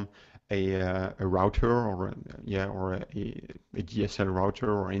from a router or a DSL router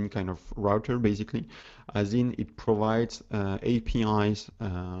or any kind of router, basically, as in it provides APIs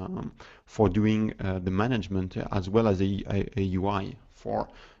for doing the management, as well as a UI for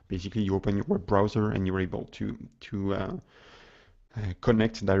basically you open your web browser and you're able to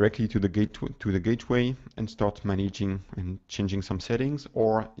connect directly to the gateway and start managing and changing some settings,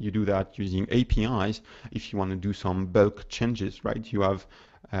 or you do that using APIs if you want to do some bulk changes, right? You have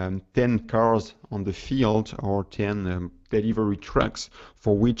 10 cars on the field or 10 delivery trucks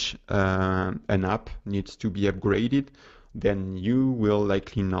for which an app needs to be upgraded, then you will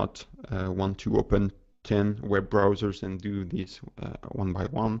likely not want to open 10 web browsers and do this one by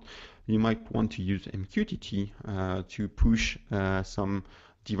one. You might want to use MQTT to push some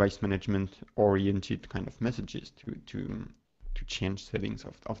device management oriented kind of messages to change settings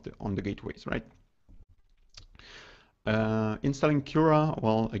on the gateways, right? Installing Cura,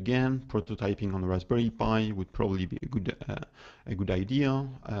 well, again, prototyping on the Raspberry Pi would probably be a good idea.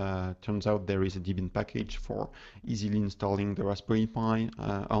 Turns out there is a Debian package for easily installing the Raspberry Pi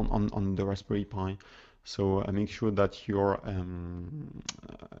on the Raspberry Pi. So make sure that your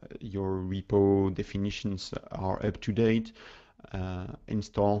repo definitions are up to date.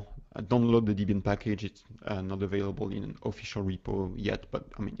 Download the Debian package. It's not available in an official repo yet, but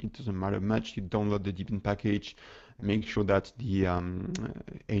I mean, it doesn't matter much. You download the Debian package, make sure that the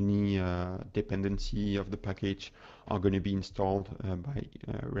any dependency of the package are going to be installed by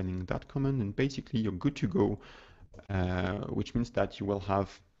running that command, and basically you're good to go, which means that you will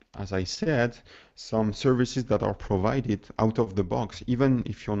have, as I said, some services that are provided out of the box, even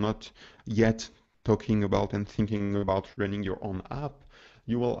if you're not yet talking about and thinking about running your own app.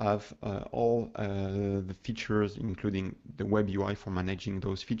 You will have all the features, including the web UI for managing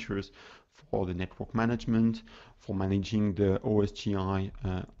those features, for the network management, for managing the OSGi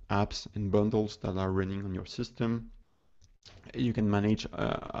apps and bundles that are running on your system. You can manage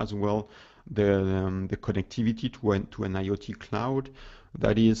as well the connectivity to an IoT cloud.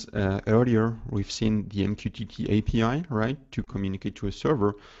 That is, earlier we've seen the MQTT API, right, to communicate to a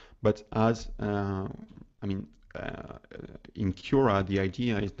server, but as in Cura, the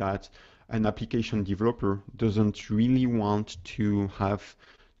idea is that an application developer doesn't really want to have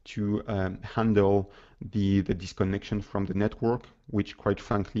to handle the disconnection from the network, which quite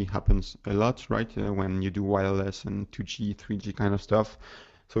frankly happens a lot, right, when you do wireless and 2G, 3G kind of stuff.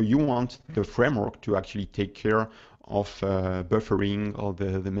 So you want the framework to actually take care of buffering all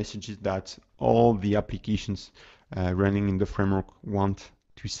the messages that all the applications running in the framework want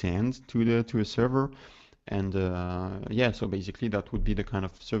to send to a server. And yeah, so basically that would be the kind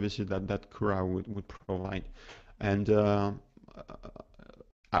of services that Cura would provide. And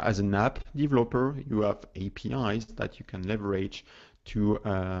as an app developer, you have APIs that you can leverage to,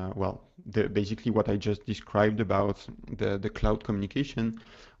 basically what I just described about the cloud communication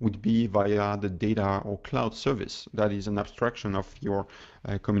would be via the data or cloud service. That is an abstraction of your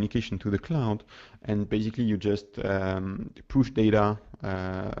communication to the cloud. And basically you just push data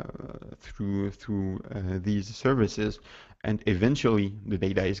through these services, and eventually the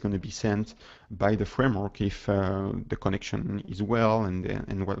data is going to be sent by the framework if the connection is well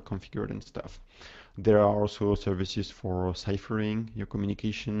and well configured and stuff. There are also services for ciphering your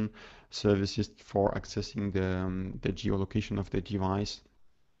communication, services for accessing the geolocation of the device.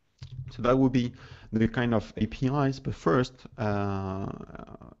 So that would be the kind of APIs. But first,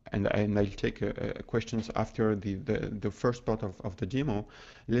 and I'll take questions after the first part of the demo.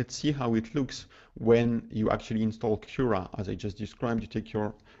 Let's see how it looks when you actually install Cura. As I just described, you take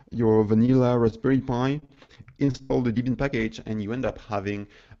your vanilla Raspberry Pi, install the Debian package, and you end up having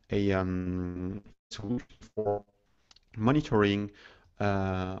a solution for monitoring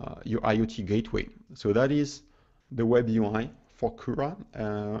your IoT gateway. So that is the web UI for Cura.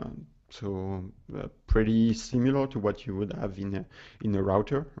 Pretty similar to what you would have in a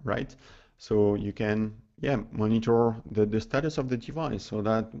router, right? So you can monitor the status of the device, so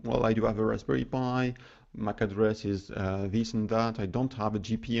that, well, I do have a Raspberry Pi, MAC address is this and that. I don't have a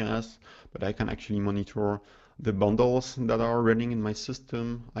GPS, but I can actually monitor the bundles that are running in my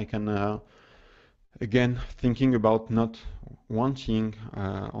system. I can, again, thinking about not wanting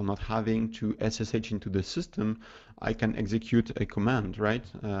or not having to SSH into the system, I can execute a command, right?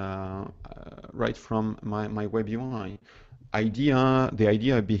 Right from my web UI. The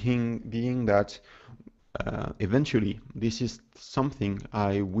idea being that eventually this is something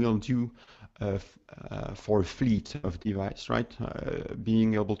I will do for a fleet of devices, right?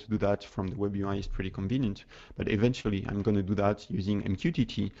 Being able to do that from the web UI is pretty convenient, but eventually I'm going to do that using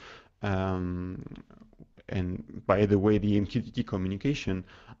MQTT. And by the way, the MQTT communication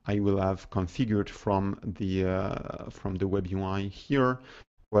I will have configured from the web UI here.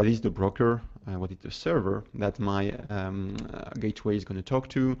 What is the broker? What is the server that my gateway is going to talk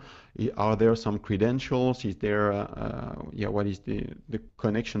to? Are there some credentials? Is there, what is the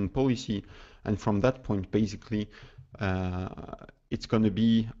connection policy? And from that point, basically, it's going to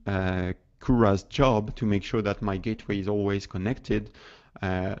be Cura's job to make sure that my gateway is always connected,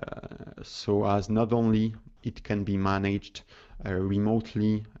 so as not only it can be managed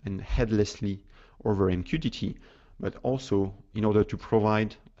remotely and headlessly over MQTT, but also in order to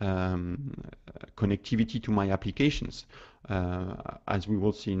provide connectivity to my applications. As we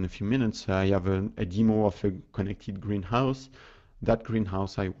will see in a few minutes, I have a demo of a connected greenhouse. That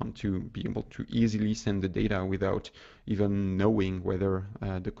greenhouse, I want to be able to easily send the data without even knowing whether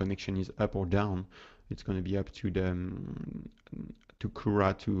the connection is up or down. It's going to be up to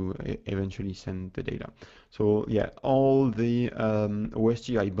Cura to eventually send the data. So yeah, all the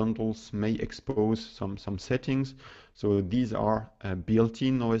OSGi bundles may expose some settings. So these are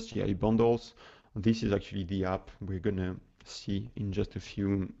built-in OSGi bundles. This is actually the app we're gonna see in just a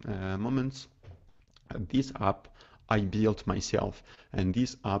few moments. This app I built myself, and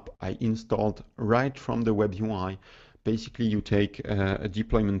this app I installed right from the web UI. Basically, you take a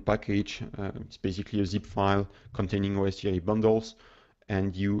deployment package, it's basically a zip file containing OSGi bundles,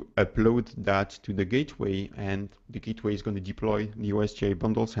 and you upload that to the gateway, and the gateway is going to deploy the OSGi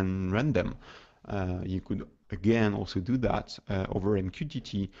bundles and run them. You could, again, also do that over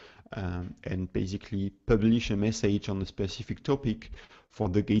MQTT and basically publish a message on a specific topic for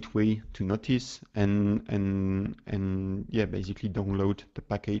the gateway to notice and yeah, basically download the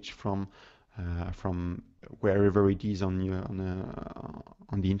package from wherever it is on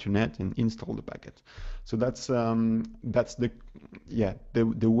the internet and install the packet. So that's the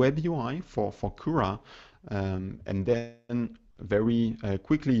web UI for Cura, and then very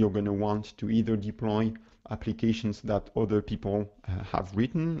quickly you're going to want to either deploy applications that other people have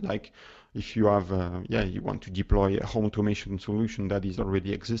written, like if you have you want to deploy a home automation solution that is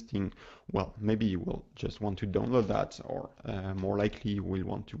already existing, well, maybe you will just want to download that, or more likely you will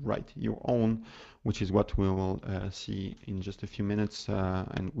want to write your own, which is what we will see in just a few minutes,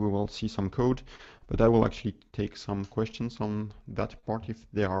 and we will see some code, but I will actually take some questions on that part if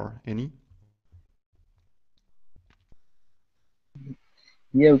there are any.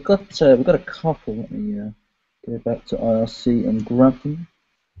 Yeah, we've got a couple. Let me go back to IRC and grab them.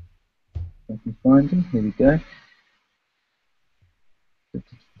 If I can find them. Here we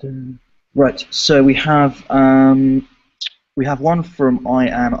go. Right. So we have one from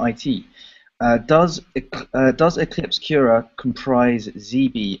IANIT. Does Eclipse Cura comprise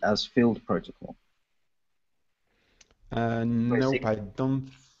ZB as field protocol? Nope, I don't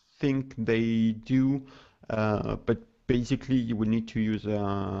think they do. But basically, you would need to use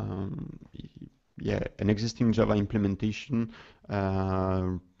an existing Java implementation,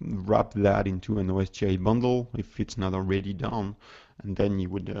 wrap that into an OSGi bundle if it's not already done, and then you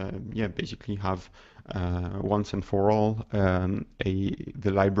would basically have once and for all the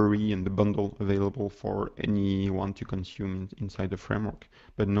library and the bundle available for anyone to consume inside the framework.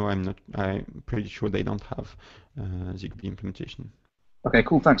 But no, I'm pretty sure they don't have ZigBee implementation. Okay,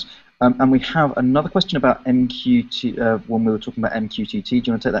 cool, thanks. And we have another question about MQTT, when we were talking about MQTT. Do you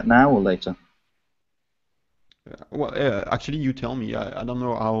want to take that now or later? Well, actually, you tell me. I don't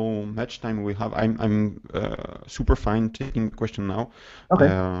know how much time we have. I'm super fine taking the question now. Okay.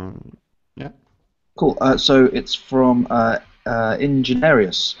 Yeah. Cool. So it's from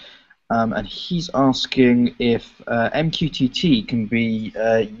Ingenerius, and he's asking if MQTT can be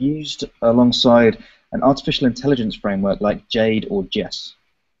used alongside an artificial intelligence framework like Jade or Jess.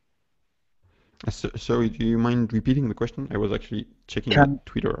 So do you mind repeating the question? I was actually checking out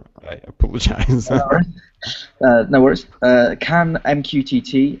Twitter. I apologize. No worries. Can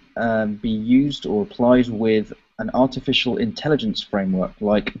MQTT be used or applied with an artificial intelligence framework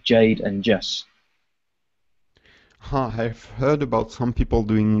like Jade and Jess? I've heard about some people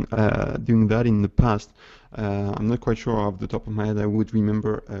doing that in the past. I'm not quite sure off the top of my head. I would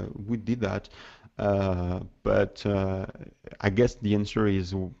remember who did that, but I guess the answer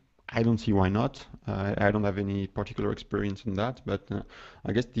is I don't see why not. I don't have any particular experience in that, but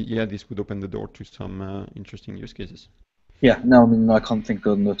I guess yeah, this would open the door to some interesting use cases. Yeah, no, I mean, I can't think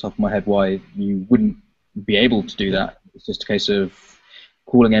on the top of my head why you wouldn't be able to do that. It's just a case of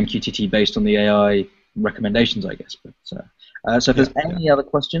calling MQTT based on the AI recommendations, I guess. But so if there's any other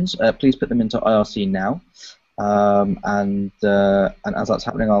questions, please put them into IRC now. And as that's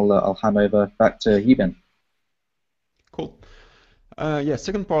happening, I'll hand over back to you, Ben. Cool. Yeah,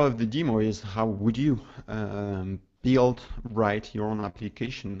 second part of the demo is how would you build, write your own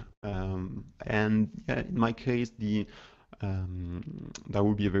application. And yeah, in my case, that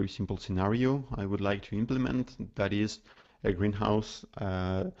would be a very simple scenario I would like to implement. That is a greenhouse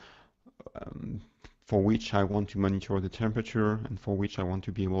for which I want to monitor the temperature and for which I want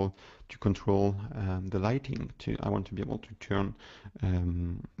to be able to control the lighting. I want to be able to turn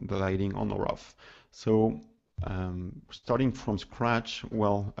the lighting on or off. So starting from scratch,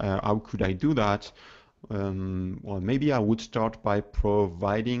 well, how could I do that? Well, maybe I would start by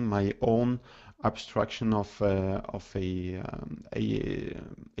providing my own abstraction of a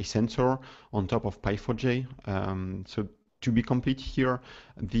sensor on top of Py4j. So to be complete here,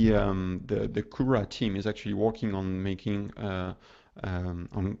 the Cura team is actually working on making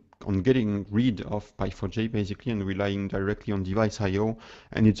on getting rid of Py4j basically and relying directly on device I/O,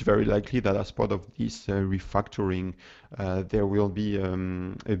 and it's very likely that as part of this refactoring, there will be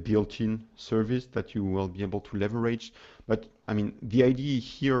a built-in service that you will be able to leverage. But I mean, the idea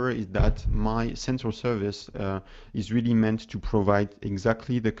here is that my sensor service is really meant to provide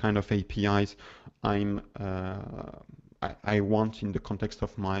exactly the kind of APIs I want in the context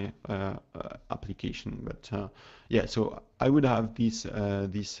of my application. But yeah, so I would have this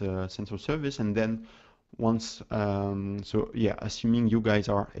sensor service, and then once, so yeah, assuming you guys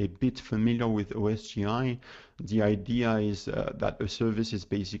are a bit familiar with OSGi, the idea is that a service is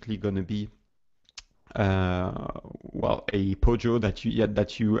basically going to be well, a POJO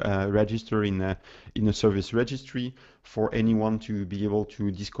that you register in a service registry for anyone to be able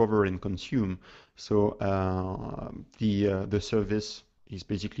to discover and consume. So the service is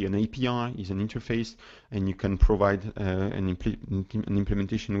basically an API, is an interface, and you can provide an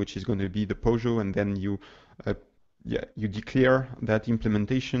implementation which is going to be the POJO, and then you declare that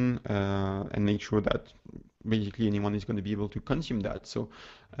implementation and make sure that basically anyone is going to be able to consume that. So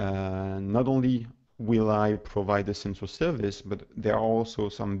not only will I provide a sensor service, but there are also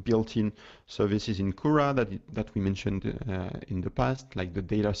some built-in services in Cura that we mentioned in the past, like the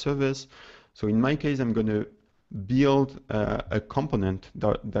data service. So in my case, I'm going to build a component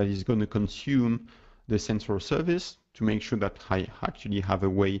that is going to consume the sensor service to make sure that I actually have a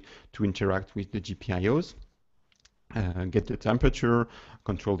way to interact with the GPIOs, get the temperature,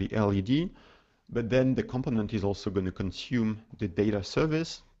 control the LED. But then the component is also going to consume the data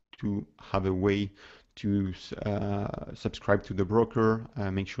service to have a way to subscribe to the broker,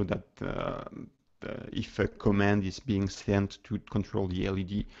 make sure that if a command is being sent to control the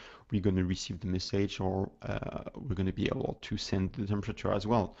LED, we're going to receive the message, or we're going to be able to send the temperature as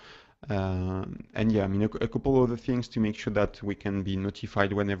well. And yeah, I mean, a couple other things to make sure that we can be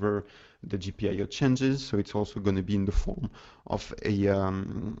notified whenever the GPIO changes. So it's also going to be in the form of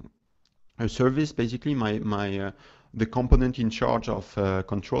a service. Basically, the component in charge of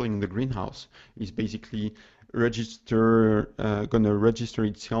controlling the greenhouse is basically going to register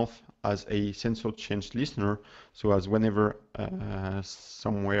itself as a sensor change listener. So as whenever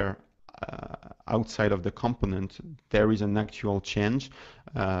somewhere outside of the component there is an actual change,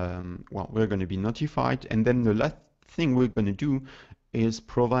 well, we're going to be notified. And then the last thing we're going to do is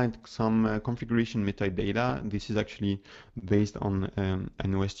provide some configuration metadata. This is actually based on an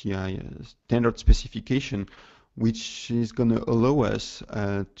OSGi standard specification, which is going to allow us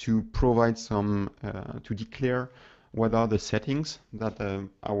to provide some, to declare what are the settings that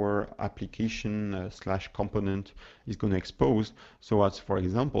our application slash component is going to expose. So as for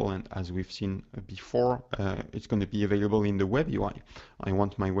example, and as we've seen before, it's going to be available in the web UI. I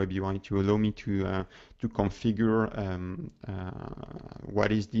want my web UI to allow me to configure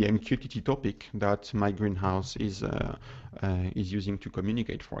what is the MQTT topic that my greenhouse is using to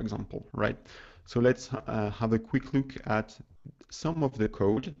communicate, for example, right? So let's have a quick look at some of the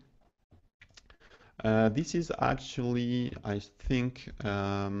code. This is actually, I think,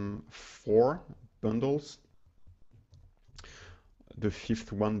 4 bundles. the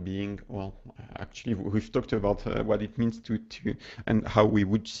fifth one being, well, actually we've talked about what it means to and how we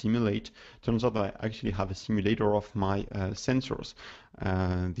would simulate. Turns out that I actually have a simulator of my sensors.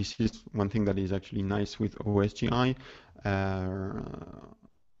 This is one thing that is actually nice with OSGi.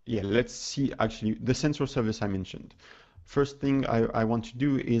 Yeah, let's see actually the sensor service I mentioned. First thing I want to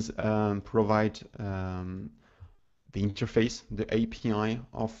do is provide the interface, the API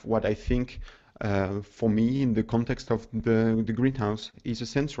of what I think for me in the context of the greenhouse is a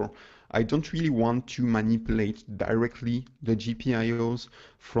sensor. I don't really want to manipulate directly the GPIOs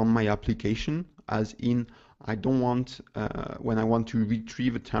from my application, as in I don't want, when I want to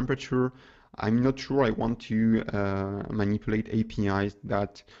retrieve a temperature, I'm not sure I want to manipulate APIs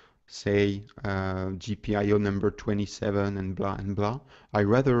that say GPIO number 27 and blah and blah. I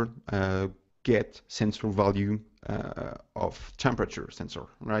rather get sensor value of temperature sensor,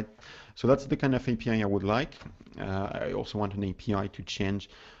 right? So that's the kind of API I would like. I also want an API to change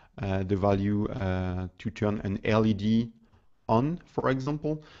the value to turn an LED on, for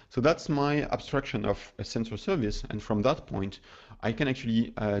example. So that's my abstraction of a sensor service. And from that point, I can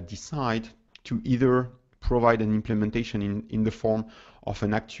actually decide to either provide an implementation in the form of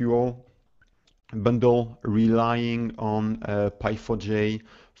an actual bundle relying on Py4j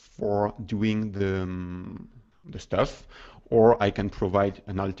for doing the stuff, or I can provide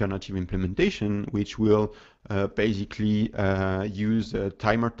an alternative implementation which will basically use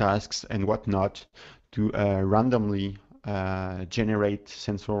timer tasks and whatnot to randomly generate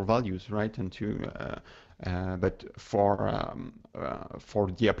sensor values, right? And to but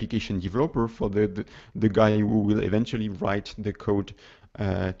for the application developer, for the guy who will eventually write the code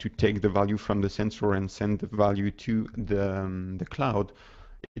to take the value from the sensor and send the value to the cloud,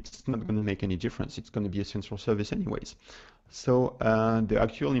 it's not going to make any difference. It's going to be a sensor service anyways. So the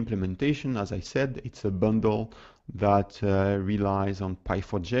actual implementation, as I said, it's a bundle that relies on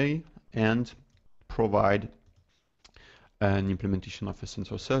Py4j and provide an implementation of a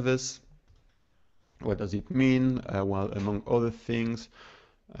sensor service. What does it mean? Well, among other things,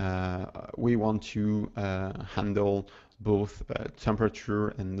 we want to handle both temperature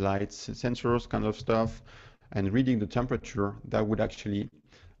and light sensors kind of stuff. And reading the temperature, that would actually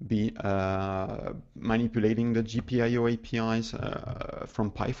be manipulating the GPIO APIs from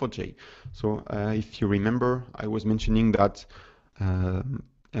Py4j. So if you remember, I was mentioning that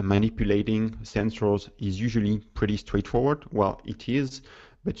manipulating sensors is usually pretty straightforward. Well, it is,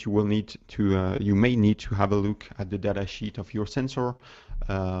 but you will need to, you may need to have a look at the data sheet of your sensor.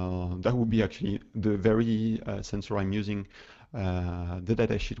 That would be actually the very sensor I'm using. The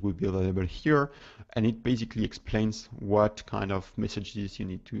data sheet will be available here, and it basically explains what kind of messages you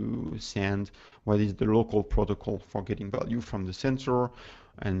need to send, what is the local protocol for getting value from the sensor,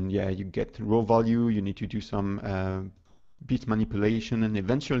 and yeah, you get raw value, you need to do some bit manipulation, and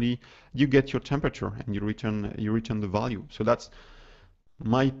eventually you get your temperature and you return the value. So that's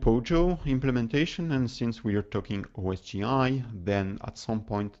my Pojo implementation, and since we are talking OSGi, then at some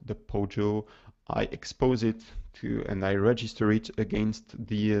point the Pojo, I expose it to and I register it against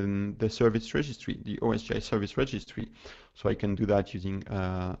the service registry, the OSGi service registry. So I can do that using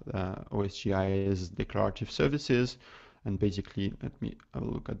OSGi's declarative services, and basically let me have a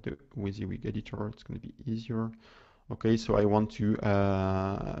look at the WYSIWYG editor. It's going to be easier. Okay, so I want to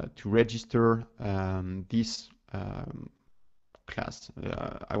register this class.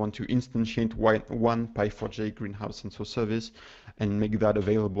 I want to instantiate one Py4j greenhouse sensor service and make that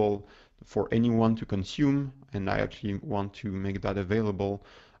available for anyone to consume, and I actually want to make that available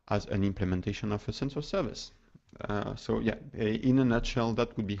as an implementation of a sensor service. So yeah, in a nutshell,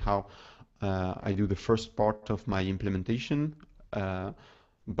 that would be how I do the first part of my implementation.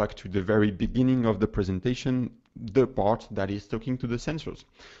 Back to the very beginning of the presentation, the part that is talking to the sensors,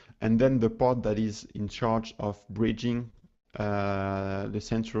 and then the part that is in charge of bridging the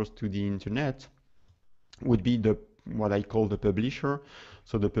sensors to the internet would be what I call the publisher.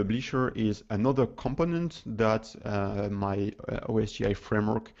 So the publisher is another component that my OSGi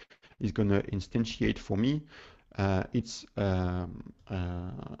framework is going to instantiate for me. It's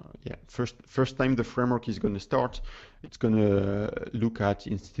first time the framework is going to start, it's going to look at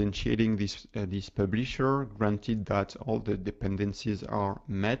instantiating this publisher, granted that all the dependencies are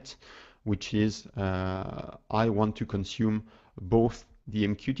met, which is I want to consume both the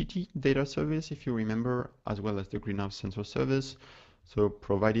MQTT data service, if you remember, as well as the greenhouse sensor service. So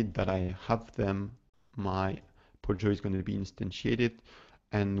provided that I have them, my Pojo is going to be instantiated.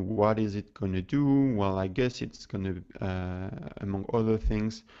 And what is it going to do? Well, I guess it's going to, among other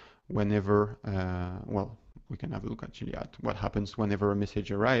things, whenever, well, we can have a look actually at what happens whenever a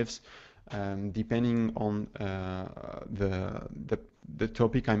message arrives. depending on the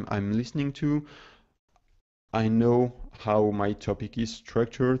topic I'm listening to. I know how my topic is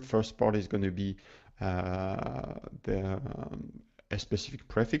structured. First part is going to be a specific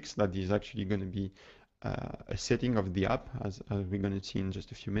prefix that is actually going to be a setting of the app, as we're going to see in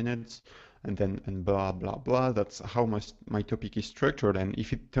just a few minutes, and then blah blah blah. That's how my topic is structured. And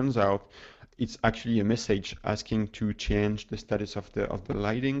if it turns out it's actually a message asking to change the status of the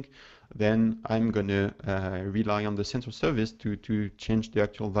lighting, then I'm going to rely on the sensor service to change the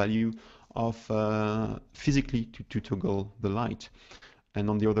actual value of physically to toggle the light. And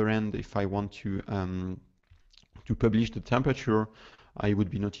on the other end, if I want to publish the temperature, I would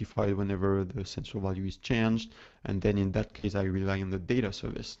be notified whenever the sensor value is changed, and then in that case I rely on the data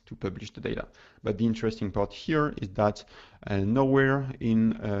service to publish the data. But the interesting part here is that nowhere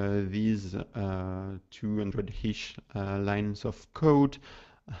in these 200-ish lines of code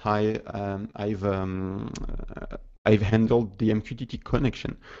I've handled the MQTT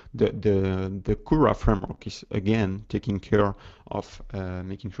connection. The Cura framework is again taking care of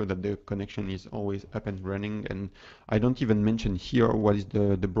making sure that the connection is always up and running. And I don't even mention here what is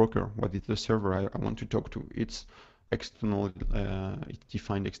the broker, what is the server I want to talk to. It's external. It's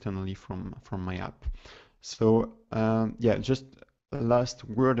defined externally from my app. So yeah, just a last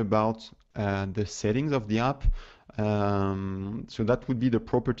word about the settings of the app. So that would be the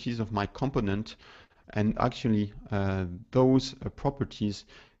properties of my component. And actually, those properties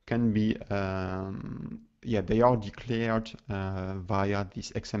can be, yeah, they are declared via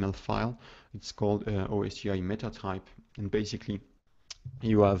this XML file. It's called OSGi meta type. And basically,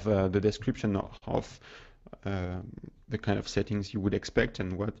 you have the description of the kind of settings you would expect,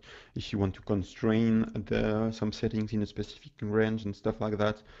 and what if you want to constrain some settings in a specific range and stuff like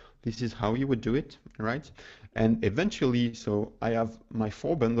that. This is how you would do it, right? And eventually, so I have my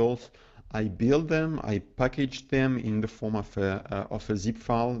 4 bundles. I build them, I package them in the form of a zip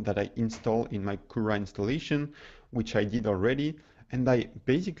file that I install in my Cura installation, which I did already. And I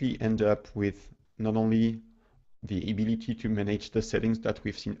basically end up with not only the ability to manage the settings that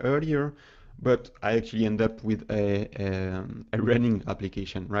we've seen earlier, but I actually end up with a running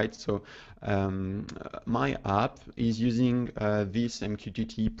application, right? So my app is using this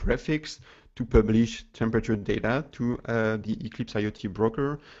MQTT prefix to publish temperature data to the Eclipse IoT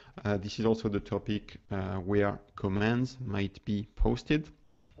broker. This is also the topic where commands might be posted.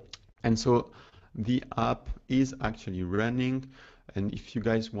 And so the app is actually running. And if you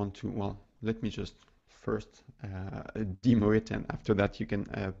guys want to, well, let me just first demo it, and after that you can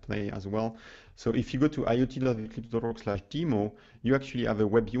play as well. So if you go to iot.eclipse.org/demo, you actually have a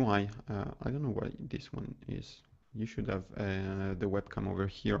web UI. I don't know why this one is. You should have the webcam over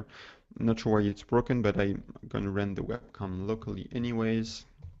here. I'm not sure why it's broken, but I'm going to run the webcam locally anyways.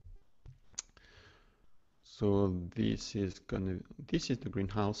 So this is the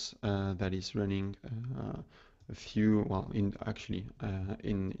greenhouse that is running a few, well, in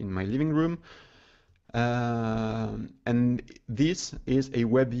my living room. And this is a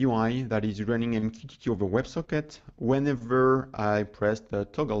web UI that is running MQTT over WebSocket. Whenever I press the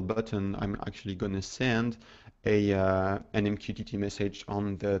toggle button, I'm actually going to send an MQTT message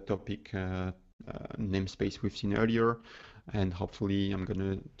on the topic namespace we've seen earlier, and hopefully I'm going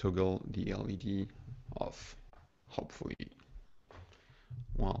to toggle the LED off. Hopefully.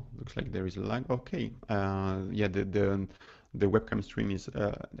 Well, looks like there is a lag. Okay. Yeah, the webcam stream is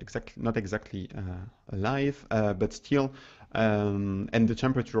not exactly live, but still, and the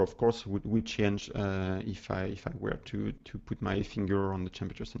temperature, of course, would change if I were to put my finger on the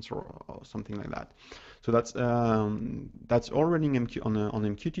temperature sensor or something like that. So that's all running on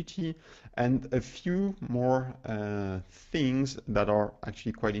MQTT, and a few more things that are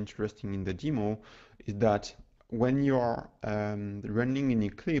actually quite interesting in the demo is that when you are running in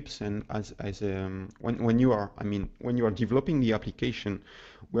Eclipse, and when you are developing the application,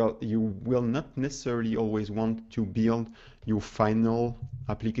 well, you will not necessarily always want to build your final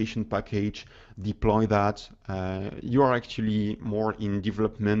application package, deploy that. You are actually more in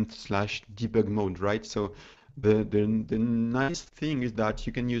development / debug mode, right? So the nice thing is that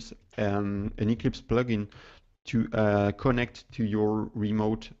you can use an Eclipse plugin to connect to your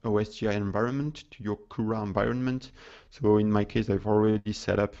remote OSGi environment, to your Cura environment. So in my case, I've already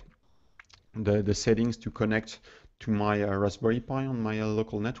set up the settings to connect to my Raspberry Pi on my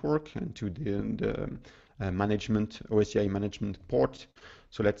local network, and to the OSGi management port.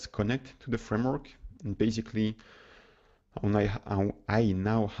 So let's connect to the framework, and basically I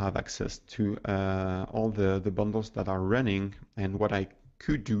now have access to all the bundles that are running. And what I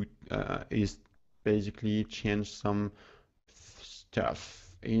could do is basically change some stuff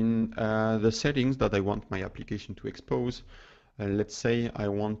in the settings that I want my application to expose, let's say I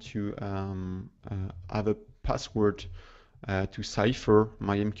want to have a password to cipher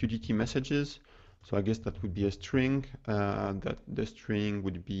my MQTT messages. So I guess that would be a string. That the string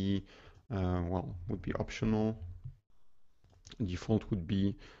would be would be optional. Default would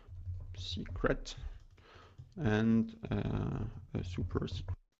be secret and a super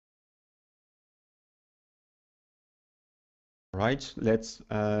secret. Right, let's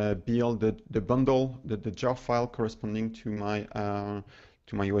build the bundle, the jar file corresponding to my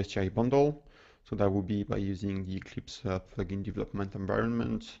OSGi bundle. So that would be by using the Eclipse plugin development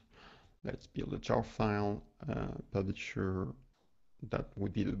environment. Let's build a jar file, publisher. That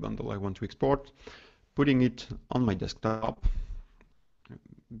would be the bundle I want to export. Putting it on my desktop,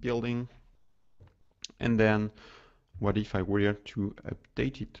 building, and then what if I were to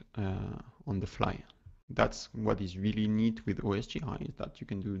update it on the fly? That's what is really neat with OSGi, is that you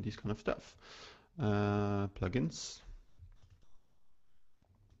can do this kind of stuff. Plugins.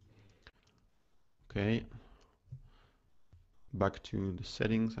 Okay. Back to the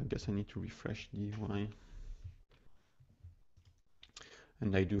settings. I guess I need to refresh the UI.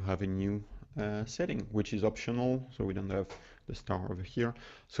 And I do have a new setting, which is optional, so we don't have the star over here.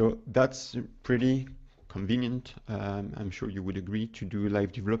 So that's pretty convenient. I'm sure you would agree to do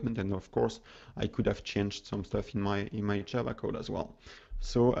live development, and of course I could have changed some stuff in my Java code as well.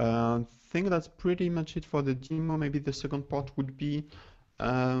 So I think that's pretty much it for the demo. Maybe the second part would be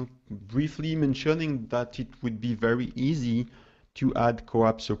briefly mentioning that it would be very easy to add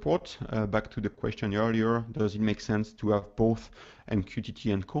CoAP support. Back to the question earlier, does it make sense to have both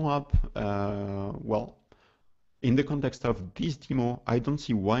MQTT and CoAP? Well, in the context of this demo, I don't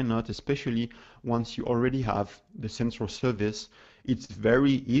see why not, especially once you already have the sensor service. It's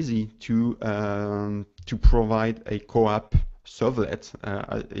very easy to provide a CoAP servlet,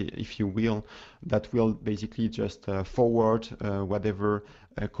 if you will, that will basically just forward whatever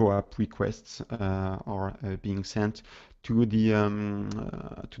CoAP requests are being sent to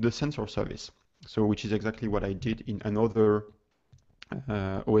the sensor service. So, which is exactly what I did in another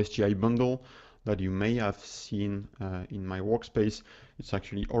OSGi bundle that you may have seen in my workspace. It's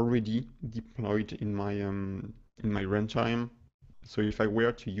actually already deployed in my runtime. So if I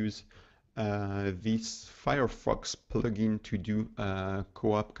were to use this Firefox plugin to do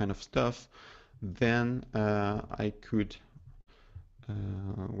CoAP kind of stuff, then I could,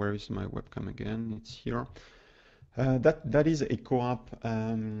 where is my webcam again? It's here. That is a CoAP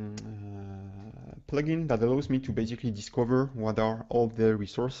plugin that allows me to basically discover what are all the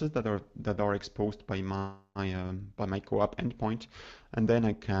resources that are exposed by my CoAP endpoint, and then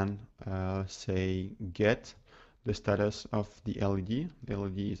I can say get the status of the LED. The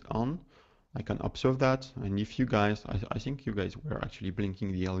LED is on. I can observe that, and if you guys, I think you guys were actually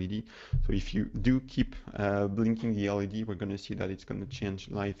blinking the LED. So if you do keep blinking the LED, we're going to see that it's going to change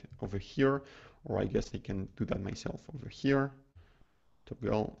live over here. Or I guess I can do that myself over here.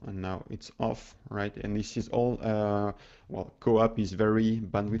 Toggle, and now it's off, right? And this is all, well, CoAP is very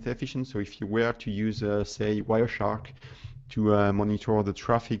bandwidth efficient. So if you were to use, say, Wireshark to monitor the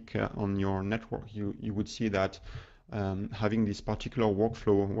traffic on your network, you would see that having this particular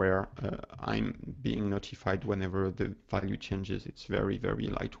workflow where I'm being notified whenever the value changes, it's very, very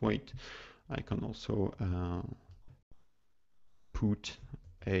lightweight. I can also put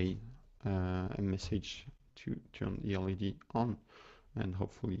a message to turn the LED on, and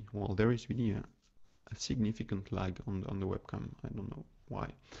hopefully, well, there is really a significant lag on the webcam. I don't know why,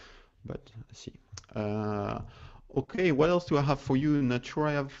 but let's see. Okay, what else do I have for you? Not sure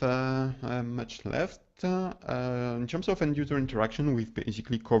I have much left. In terms of end user interaction, we've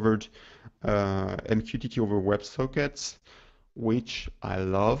basically covered MQTT over WebSockets, which I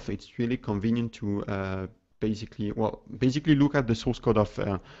love. It's really convenient to basically look at the source code of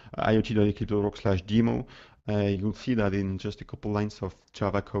iot.eclipse.org/demo. You'll see that in just a couple lines of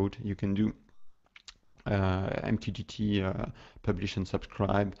Java code, you can do MQTT publish and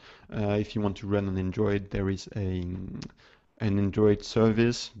subscribe. If you want to run on Android, there is an Android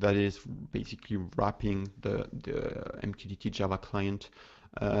service that is basically wrapping the MQTT Java client.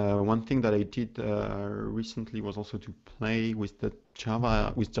 One thing that I did recently was also to play with the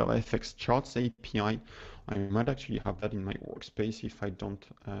JavaFX charts API. I might actually have that in my workspace. If I don't,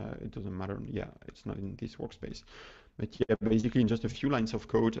 it doesn't matter. Yeah, it's not in this workspace. But yeah, basically in just a few lines of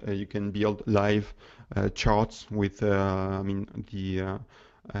code, you can build live charts with, I mean, the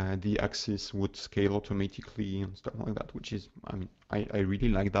axis would scale automatically and stuff like that, which is, I mean, I really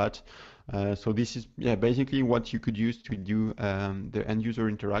like that. So this is, yeah, basically what you could use to do the end user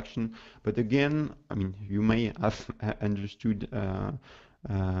interaction. But again, I mean, you may have understood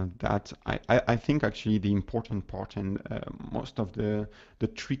That I think actually the important part and most of the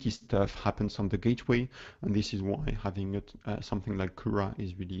tricky stuff happens on the gateway, and this is why having something like Cura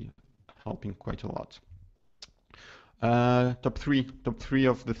is really helping quite a lot. Top three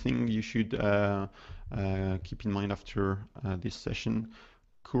of the thing you should keep in mind after this session.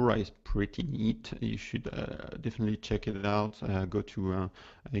 Cura is pretty neat. You should definitely check it out. Go to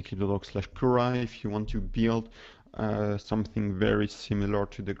eclipse.org/Cura if you want to build something very similar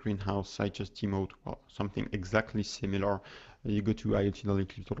to the greenhouse I just demoed. Well, something exactly similar. You go to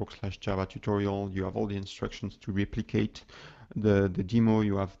iot.eclipse.org/Java tutorial. You have all the instructions to replicate the demo.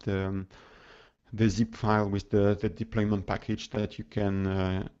 You have the zip file with the deployment package that you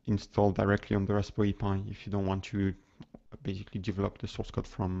can install directly on the Raspberry Pi if you don't want to basically develop the source code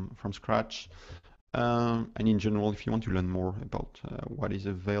from scratch. And in general, if you want to learn more about what is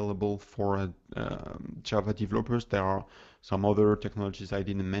available for Java developers, there are some other technologies I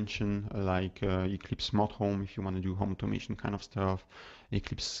didn't mention, like Eclipse Smart Home, if you want to do home automation kind of stuff,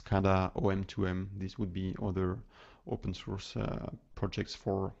 Eclipse SCADA, OM2M. These would be other open source projects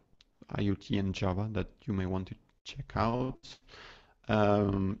for IoT and Java that you may want to check out.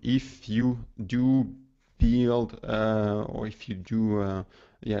 If you do build or if you do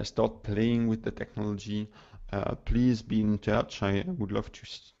start playing with the technology, please be in touch. I would love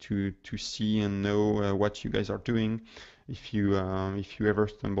to see and know what you guys are doing. If you ever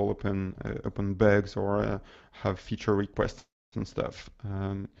stumble upon bugs or have feature requests and stuff,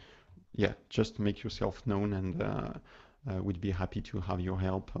 just make yourself known, and we'd be happy to have your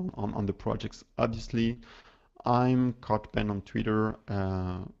help on the projects. Obviously, I'm CoAP on Twitter,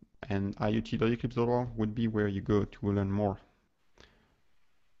 and iot.eclipse.org would be where you go to learn more.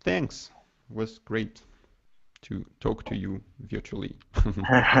 Thanks. It was great to talk to you virtually.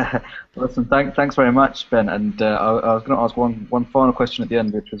 Awesome. Thanks very much, Ben. And I was going to ask one final question at the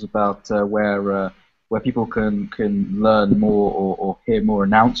end, which was about where people can learn more or hear more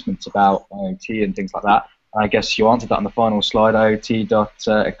announcements about IoT and things like that. I guess you answered that on the final slide,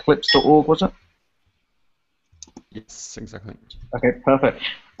 iot.eclipse.org, was it? Yes, exactly. Okay, perfect.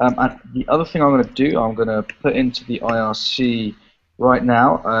 And the other thing I'm going to do, I'm going to put into the IRC right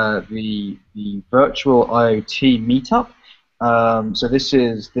now the virtual IoT meetup. So this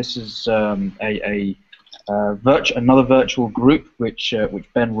is another virtual group which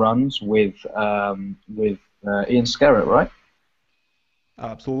Ben runs with Ian Skerritt, right?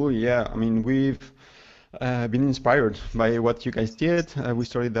 Absolutely, yeah. I mean, we've been inspired by what you guys did. We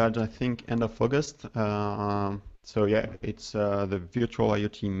started that, I think, end of August. So yeah, it's the virtual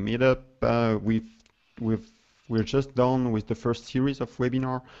IoT meetup. We're just done with the first series of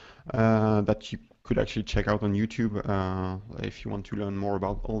webinar that you could actually check out on YouTube if you want to learn more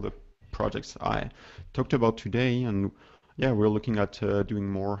about all the projects I talked about today. And yeah, we're looking at doing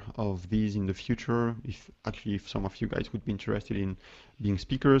more of these in the future. If some of you guys would be interested in being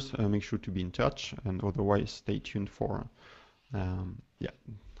speakers, make sure to be in touch. And otherwise, stay tuned for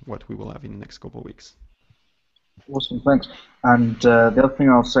what we will have in the next couple of weeks. Awesome, thanks. And the other thing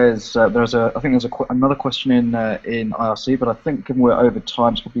I'll say is I think there's another question in IRC, but I think given we're over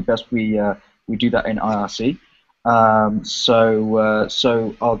time, it's probably best we do that in IRC.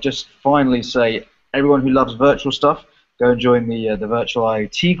 So I'll just finally say, everyone who loves virtual stuff, go and join the virtual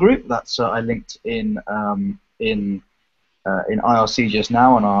IoT group. That's I linked in IRC just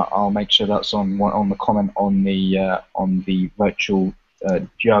now, and I'll make sure that's on the comment on the virtual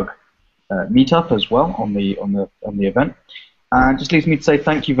Jug meetup as well on the event. And just leaves me to say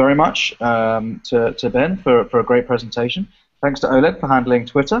thank you very much to Ben for a great presentation. Thanks to Oleg for handling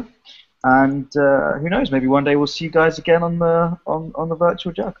Twitter. And who knows, maybe one day we'll see you guys again on the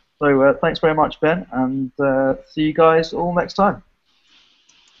virtual Jug. So thanks very much, Ben, and see you guys all next time.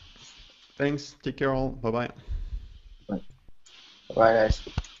 Thanks. Take care all. Bye-bye. Bye, guys.